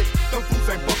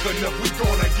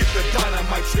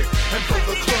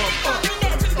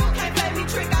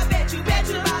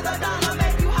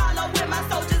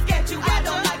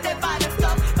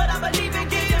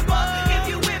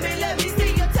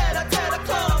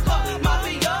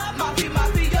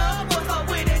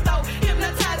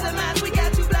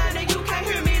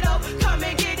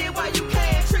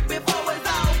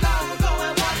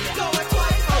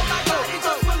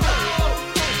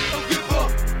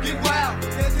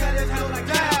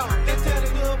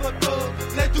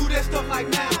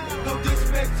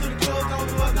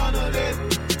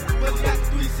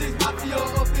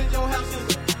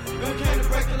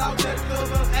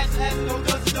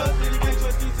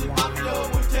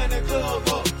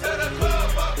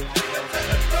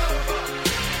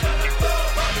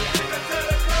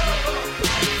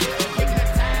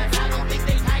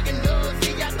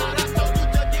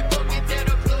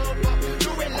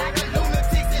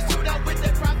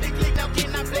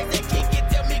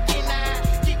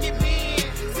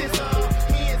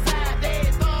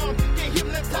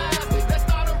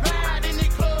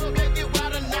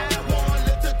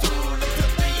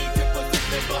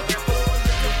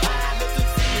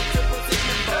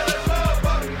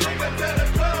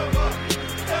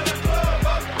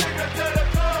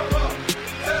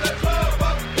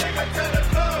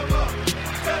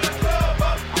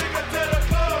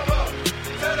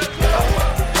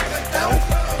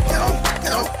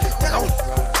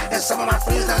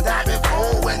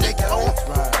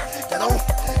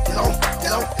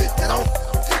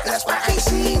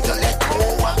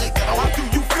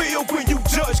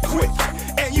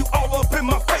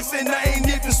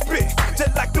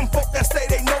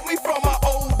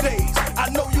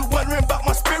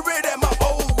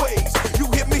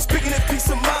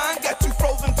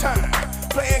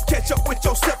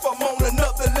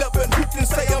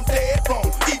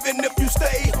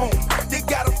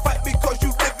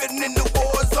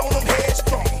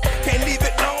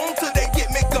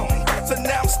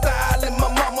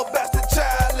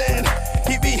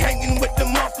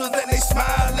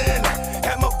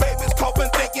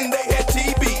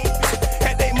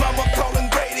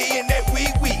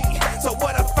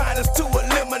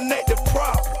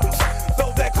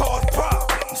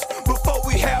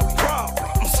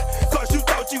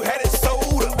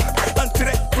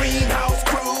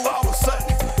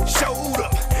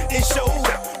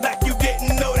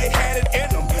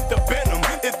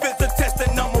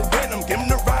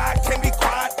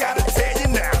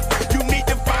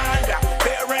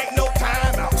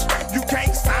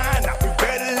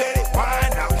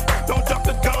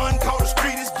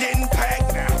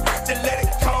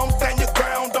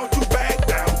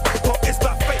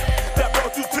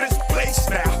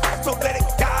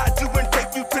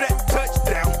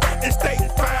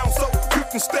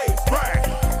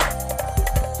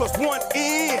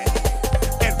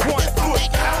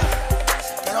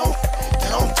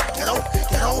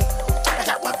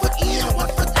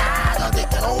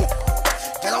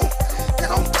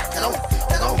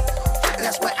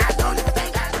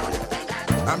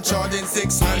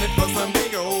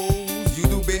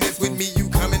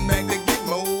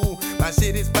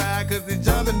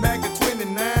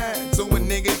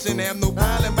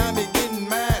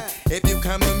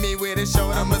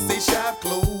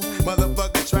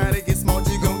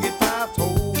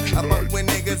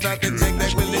niggas out the check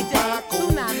that will in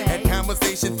Paco. Had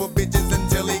conversation for bitches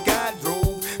until he got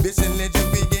drove. Bitchin' let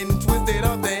you be getting twisted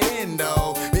off the end,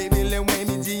 dog. Baby, Lil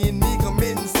Wayne, G and me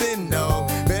committing sin, dog.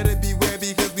 Better beware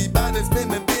because we bout to spin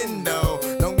the bin, dog.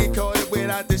 Don't get caught up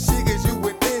without the shit cause you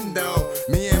within, dog.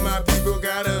 Me and my people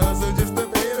gotta hustle just to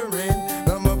pay the rent.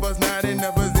 Some of us not in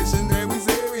the position that we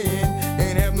say we in.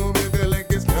 Ain't have no bill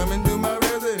collectors coming to my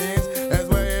residence. That's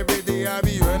why every day I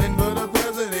be running for the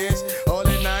president. All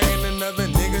that night and another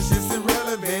nigga shit's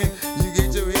irrelevant. You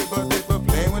get your head busted for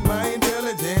playing with my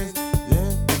intelligence.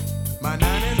 Yeah, my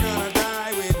nine is gonna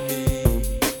die with me.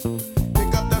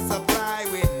 Pick up the supply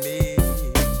with me.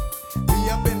 Be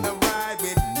up in the ride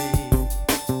with me.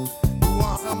 You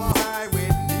want some ride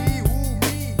with me? Who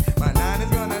me? My nine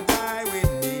is gonna die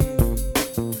with me.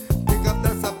 Pick up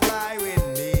the supply with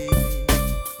me.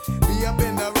 Be up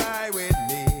in the ride with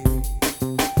me.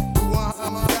 You want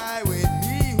some ride with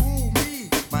me? Who me?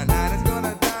 My nine is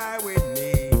gonna die with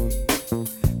me.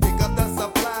 Pick up the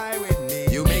supply with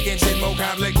me. You making shit more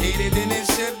complicated than it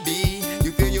should be.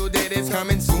 You feel your dead is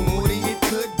coming sooner than it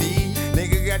could be.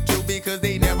 Nigga got killed because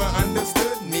they never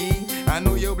understood me. I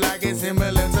know your block is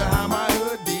similar to how my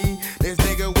hood be. This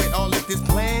nigga with all of this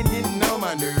plan getting on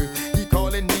my nerve. He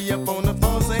calling me up on the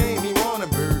phone saying he want a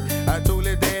bird. I told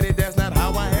her daddy that's not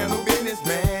how I handle business,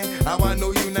 man. How I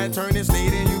know you not turning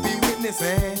state and you be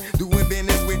witnessing. Doing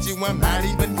business with you I'm not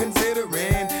even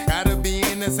considering. Gotta be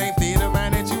in the same state of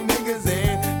mind that you niggas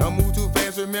in. Don't move too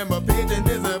fast, remember pigeon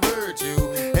is a virtue.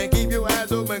 And keep your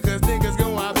eyes open cause niggas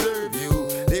gon' observe you.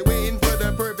 They waiting for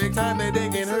the perfect time that they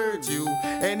can hurt you.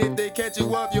 And if they catch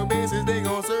you off your bases, they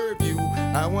gon' serve you.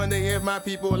 I wonder if my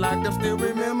people locked up still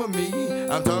remember me.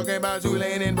 I'm talking about you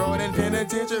laying in broad and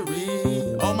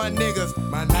penitentiary. All my niggas,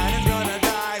 my nine is gonna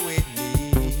die with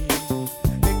me.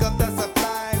 Pick up the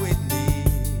supply with me.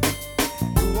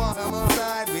 You want some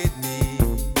side with me.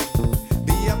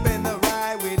 Be up in the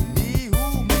ride with me.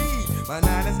 Who me? My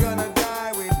nine is gonna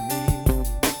die with me.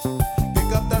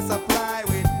 Pick up the supply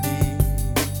with me.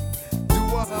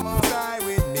 You want some side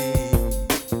with me.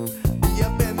 Be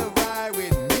up in the ride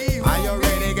with me. I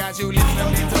already got you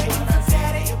listening to what I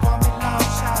said. It won't be long,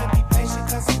 shawty, be patient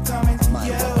 'cause I'm coming to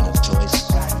you.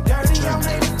 Riding dirty on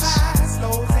 85,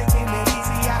 slow, taking it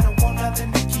easy. I don't want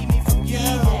nothing to keep me from you.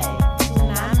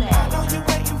 I know you're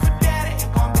waiting for daddy. It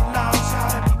won't be long,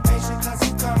 shawty, be patient 'cause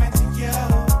I'm coming to you.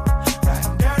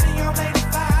 Riding dirty on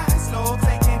 85, slow,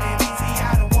 taking it easy.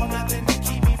 I don't want nothing to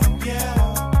keep me from you.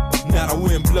 Now the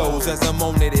wind blows as I'm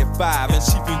on it at 5 and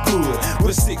she feel good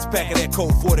with a 6-pack of that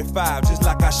Colt 45 just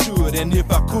like I should. And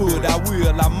if I could, I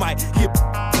will. I might hit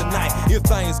tonight if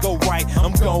things go right.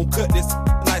 I'm gon' cut this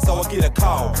night so I get a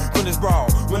call from this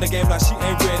broad. When the game like she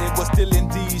ain't ready, but still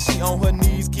indeed she on her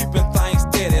knees keeping things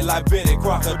steady like Betty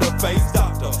Crocker, the face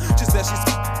doctor. Just that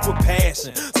she's with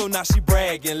passion, so now she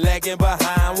bragging, lagging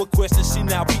behind with questions she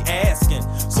now be asking.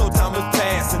 So time is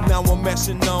passing, now I'm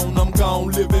mashing on. I'm gone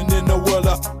living in the world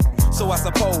of. So I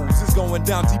suppose it's going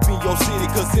down deep in your city,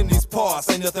 'cause in these parts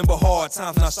ain't nothing but hard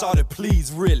times. Now shawty,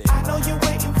 please, really. I know you're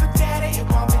waiting for daddy. It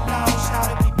won't be long,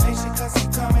 shawty, be patient 'cause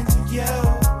I'm coming to you.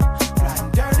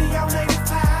 Riding dirty on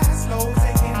 85, slow,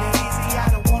 taking it easy. I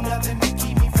don't want nothing to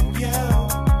keep me from you.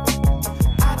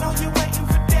 I know you're waiting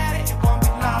for daddy. It won't be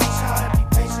long, shawty, be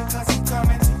patient 'cause I'm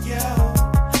coming to you.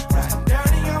 Riding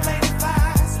dirty on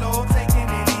 85, slow, taking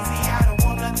it easy. I don't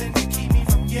want nothing to keep me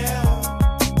from you.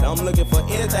 Now I'm looking for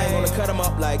anything, wanna cut them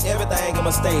up like everything in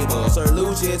my stable. Sir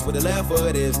Lucius with the left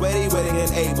foot is ready, willing,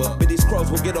 and able. But these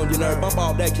crows will get on your nerve, bump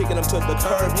off that, kicking them to the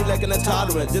curb. You lacking the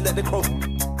tolerance, just let the crow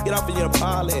get off of your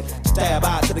pilot. Stab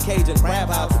out to the Cajun crab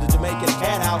house, to the Jamaican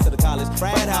cat house, to the college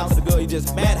frat house, to the girl you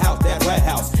just madhouse, that rat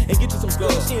house. And get you some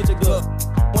skulls, she ain't your good.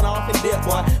 Went off and dip,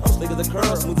 boy. I'm slick as a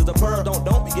curl, smooth as a pearl.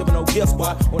 Don't be giving no gifts,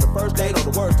 boy. On the first date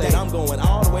or the worst date, I'm going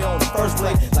all the way on the first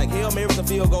play. Like Hail Marys and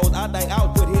field goals, I think I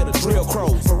was put here to drill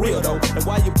crows. For real though. And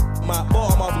while you my boy,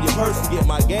 I'm off in your purse to get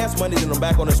my gas money, then I'm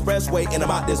back on the expressway and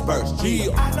I'm out this burst.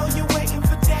 Yeah. I know you're waiting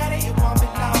for daddy. It won't be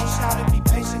long, shawty, be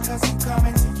patient 'cause I'm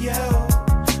coming to you.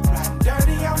 Riding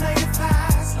dirty on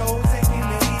 85, slow, taking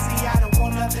it easy. I don't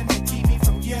want nothing to keep me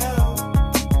from you.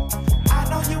 I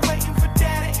know you're waiting for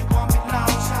daddy. It won't be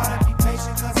long, shawty, be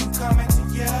patient 'cause I'm coming to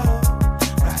you.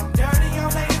 Riding dirty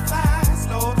on 85,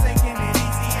 slow, taking it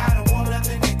easy. I don't want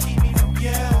nothing to keep me from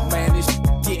you. Man, this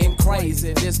getting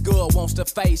crazy. This girl wants to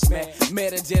face me.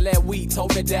 Met her just last week,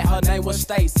 told me that her name was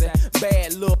Stacy.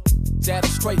 Bad look, that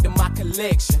straight to my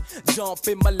collection. Jump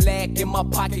in my leg, in my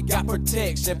pocket got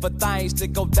protection for things to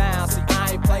go down. See,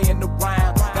 I ain't playing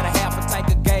around. Got a half a tank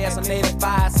of gas on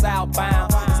 85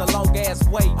 southbound. It's a long ass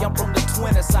way. I'm from the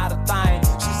 20 side of things.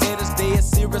 She said it's dead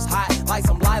serious hot, like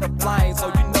some lighter flame. So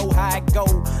you know how it go.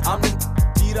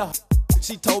 up.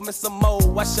 She told me some more,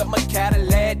 I shut my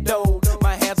Cadillac door.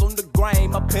 My hands on the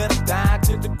grain, my pedal down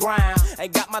to the ground.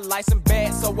 Ain't got my license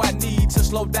back, so I need to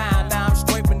slow down. Now I'm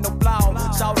straight with no blow.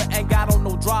 Shawty ain't got on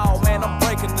no draw, man, I'm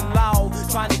breaking the law.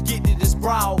 Trying to get to this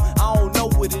brow, I don't know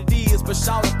what it is, but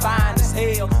shawty fine as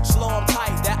hell. Slow 'em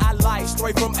tight, that I like,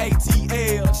 straight from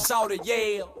ATL. Shawty,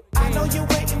 yeah. I know you're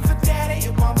waiting for daddy,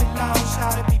 it won't be long.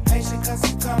 Shawty, be patient, cause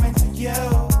I'm coming to you.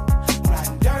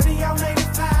 Riding dirty on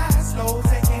 85, slow,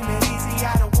 taking it easy.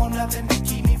 I don't want nothing to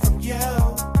keep me from you.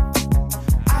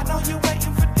 I know you're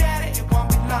waiting for daddy, it won't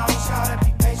be long. Shawty,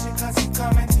 be patient, cause I'm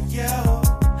coming to you.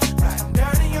 Riding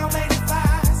dirty on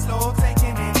 85, slow,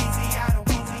 taking it easy. I don't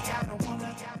want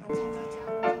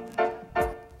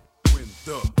When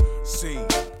the scene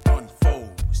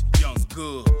unfolds, young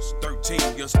girls,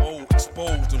 13 years old,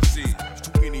 expose themselves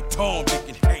to any Tom, Dick,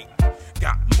 and Hank.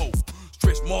 Got more.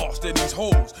 Stretch marks than these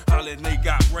hoes, holla they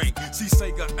got rank. See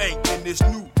Sega ain't in this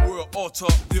new world order.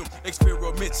 Them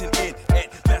experimenting in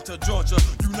Atlanta, Georgia.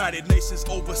 United Nations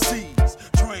overseas.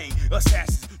 Train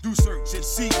assassins, do search and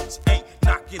seize. Ain't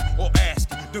knocking or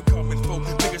asking. They're coming for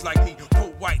niggas like me.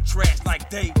 Put white trash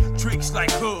like they, tricks like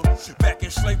her. Back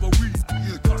in slavery.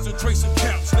 Concentration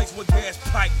camps laced with gas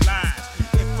pipelines.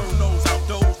 Infernos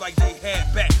outdoors like they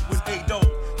had back with Adolf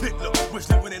Hitler was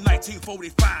living in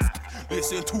 1945.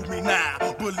 Listen to me now,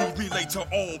 believe me later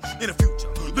on in the future.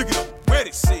 Look it up, where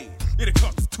it said in the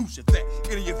Constitution that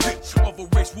in the event of a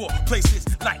race war, places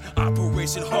like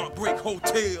Operation Heartbreak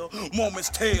Hotel, Moments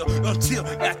Tale, until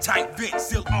that tight vent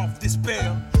seal off this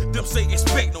spell. Them say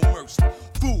expect no mercy.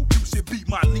 Fool, you should be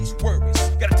my least worries.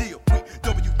 Gotta deal with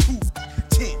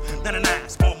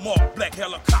W2-1099s on marked black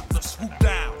helicopters swoop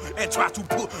down and try to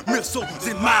put missiles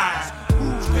in mines.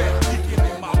 Who's that peeking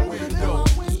in my window?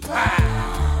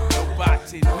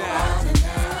 Nobody now.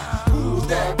 Who's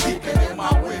that peeking in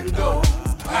my window?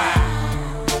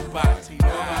 Nobody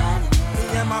now. Me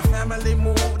and my family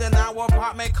moved in our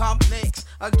apartment complex.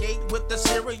 A gate with the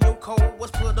serial code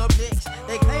was put up next.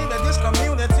 They claim that this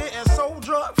community is so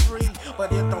drug-free,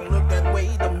 but it don't look that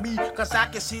way to me, cause I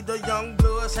can see the young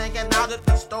bloods hanging out at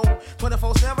the store.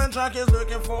 24/7 junkies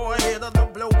looking for a hit of the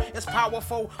blow. It's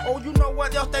powerful. Oh, you know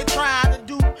what else they trying to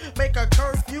do? Make a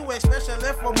curfew,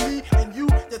 especially for me and you.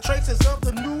 The traces of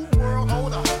the new world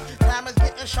order. Time is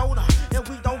getting shorter. If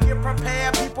we don't get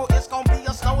prepared, people, it's gonna be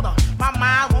a slaughter. My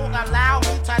mind won't allow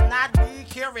me to not be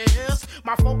curious.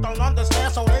 My folk don't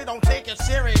understand, so they don't take it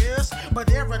serious.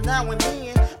 But every now and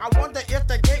then, I wonder if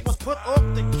the gate was put up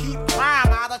to keep crime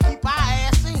out or keep our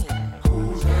ass in.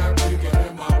 Who's that peeking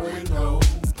in my window?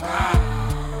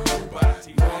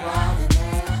 Nobody now.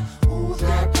 Who's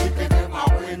that peeking in my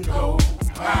window?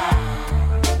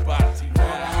 Nobody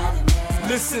now.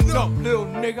 Listen up, little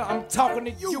nigga, I'm talking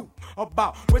to you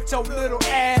about what your little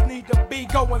ass need to be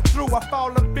going through. I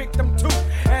fall a victim too,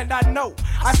 and I know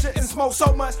I shouldn't smoke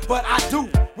so much, but I do.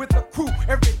 With the crew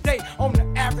every day, on the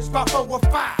average about 4 or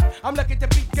 5. I'm lucky to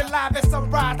be alive at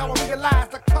sunrise. I won't realize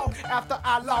the cost after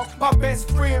I lost my best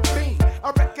friend Bean.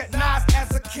 I recognize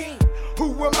as a king.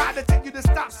 Who am I to tell you to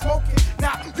stop smoking?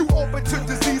 Now you open to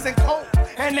disease and cold,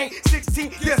 and ain't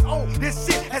 16 years old. This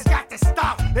shit has got to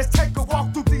stop. Let's take a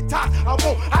walk through detox. I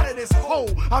won't out of this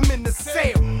hole. I'm in the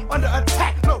cell under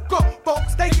attack. Look up,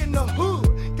 folks, they in the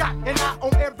hood. Got an eye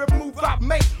on every move I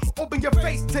make. Open your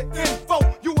face to info.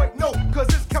 You ain't know, cause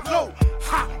it's come low.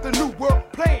 Ha, the new world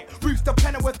plan. Reach the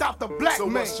planet without the black So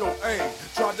man. what's your aim?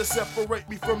 Try to separate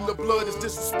me from the blood. It's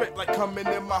disrespect like coming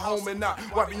in my home and not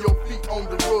wiping your feet on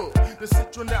the rug. The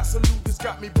citronat salute has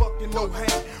got me bucking, no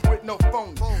hand with no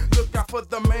phone. Look out for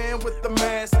the man with the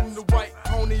mask and the white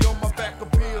pony on my back of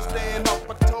pills. Staying off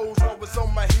my toes, always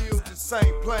on my heels, the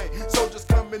same plane. Soldiers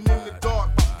coming in the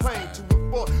dark by plane to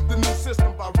enforce the new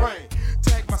system by rain.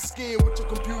 Tag my skin with your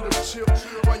computer chip.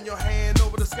 Run your hand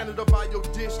over the scanner to buy your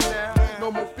dish now.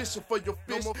 No more fishing for your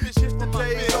fish. It's the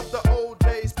days of the old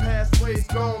days, past ways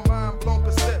gone, mind blown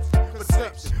perception.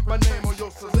 My name on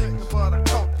your selection, but I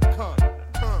caught the con.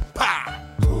 Pow!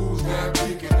 Who's that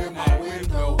peeking in my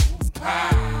window?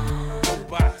 Pow!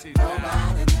 Nobody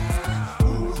now.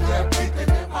 Who's that peeking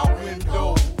in my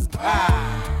window?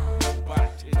 Pow!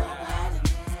 Nobody now.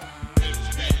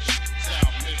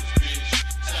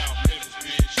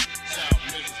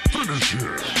 Finish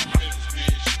him.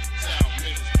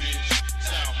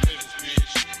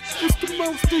 It's the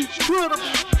most incredible.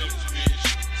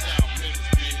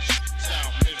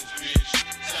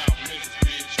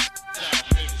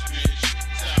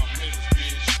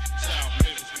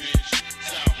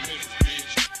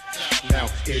 Now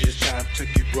it is time to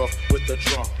get rough with the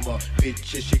drama.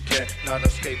 Bitches, you cannot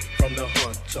escape from the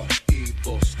hunter.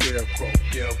 Evil scarecrow,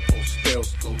 devil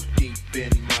spells go deep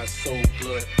in my soul.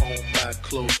 Blood on my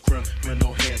clothes,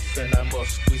 criminal hands, and I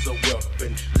must squeeze a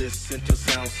weapon. Listen to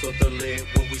sounds of the lead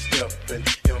when we steppin'.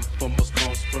 Infamous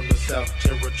comes from the South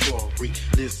Territory.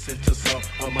 Listen to some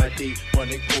of my deep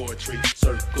running poetry.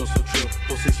 Circles of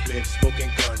triple six men smoking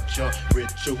ganja.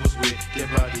 Rituals with dead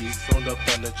bodies on the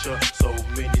furniture. So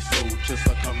many soldiers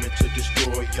are coming to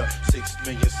destroy ya. 6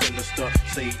 million sinister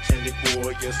satanic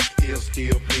warriors. He'll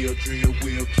still feel drill,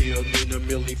 will kill. Need a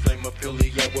milli, flame a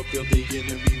pilly. I will kill the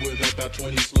enemy with about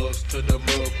 20 slugs to the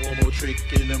mug. One more trick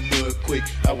in the mud quick.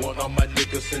 I want all my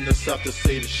niggas in the South to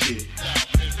say the shit.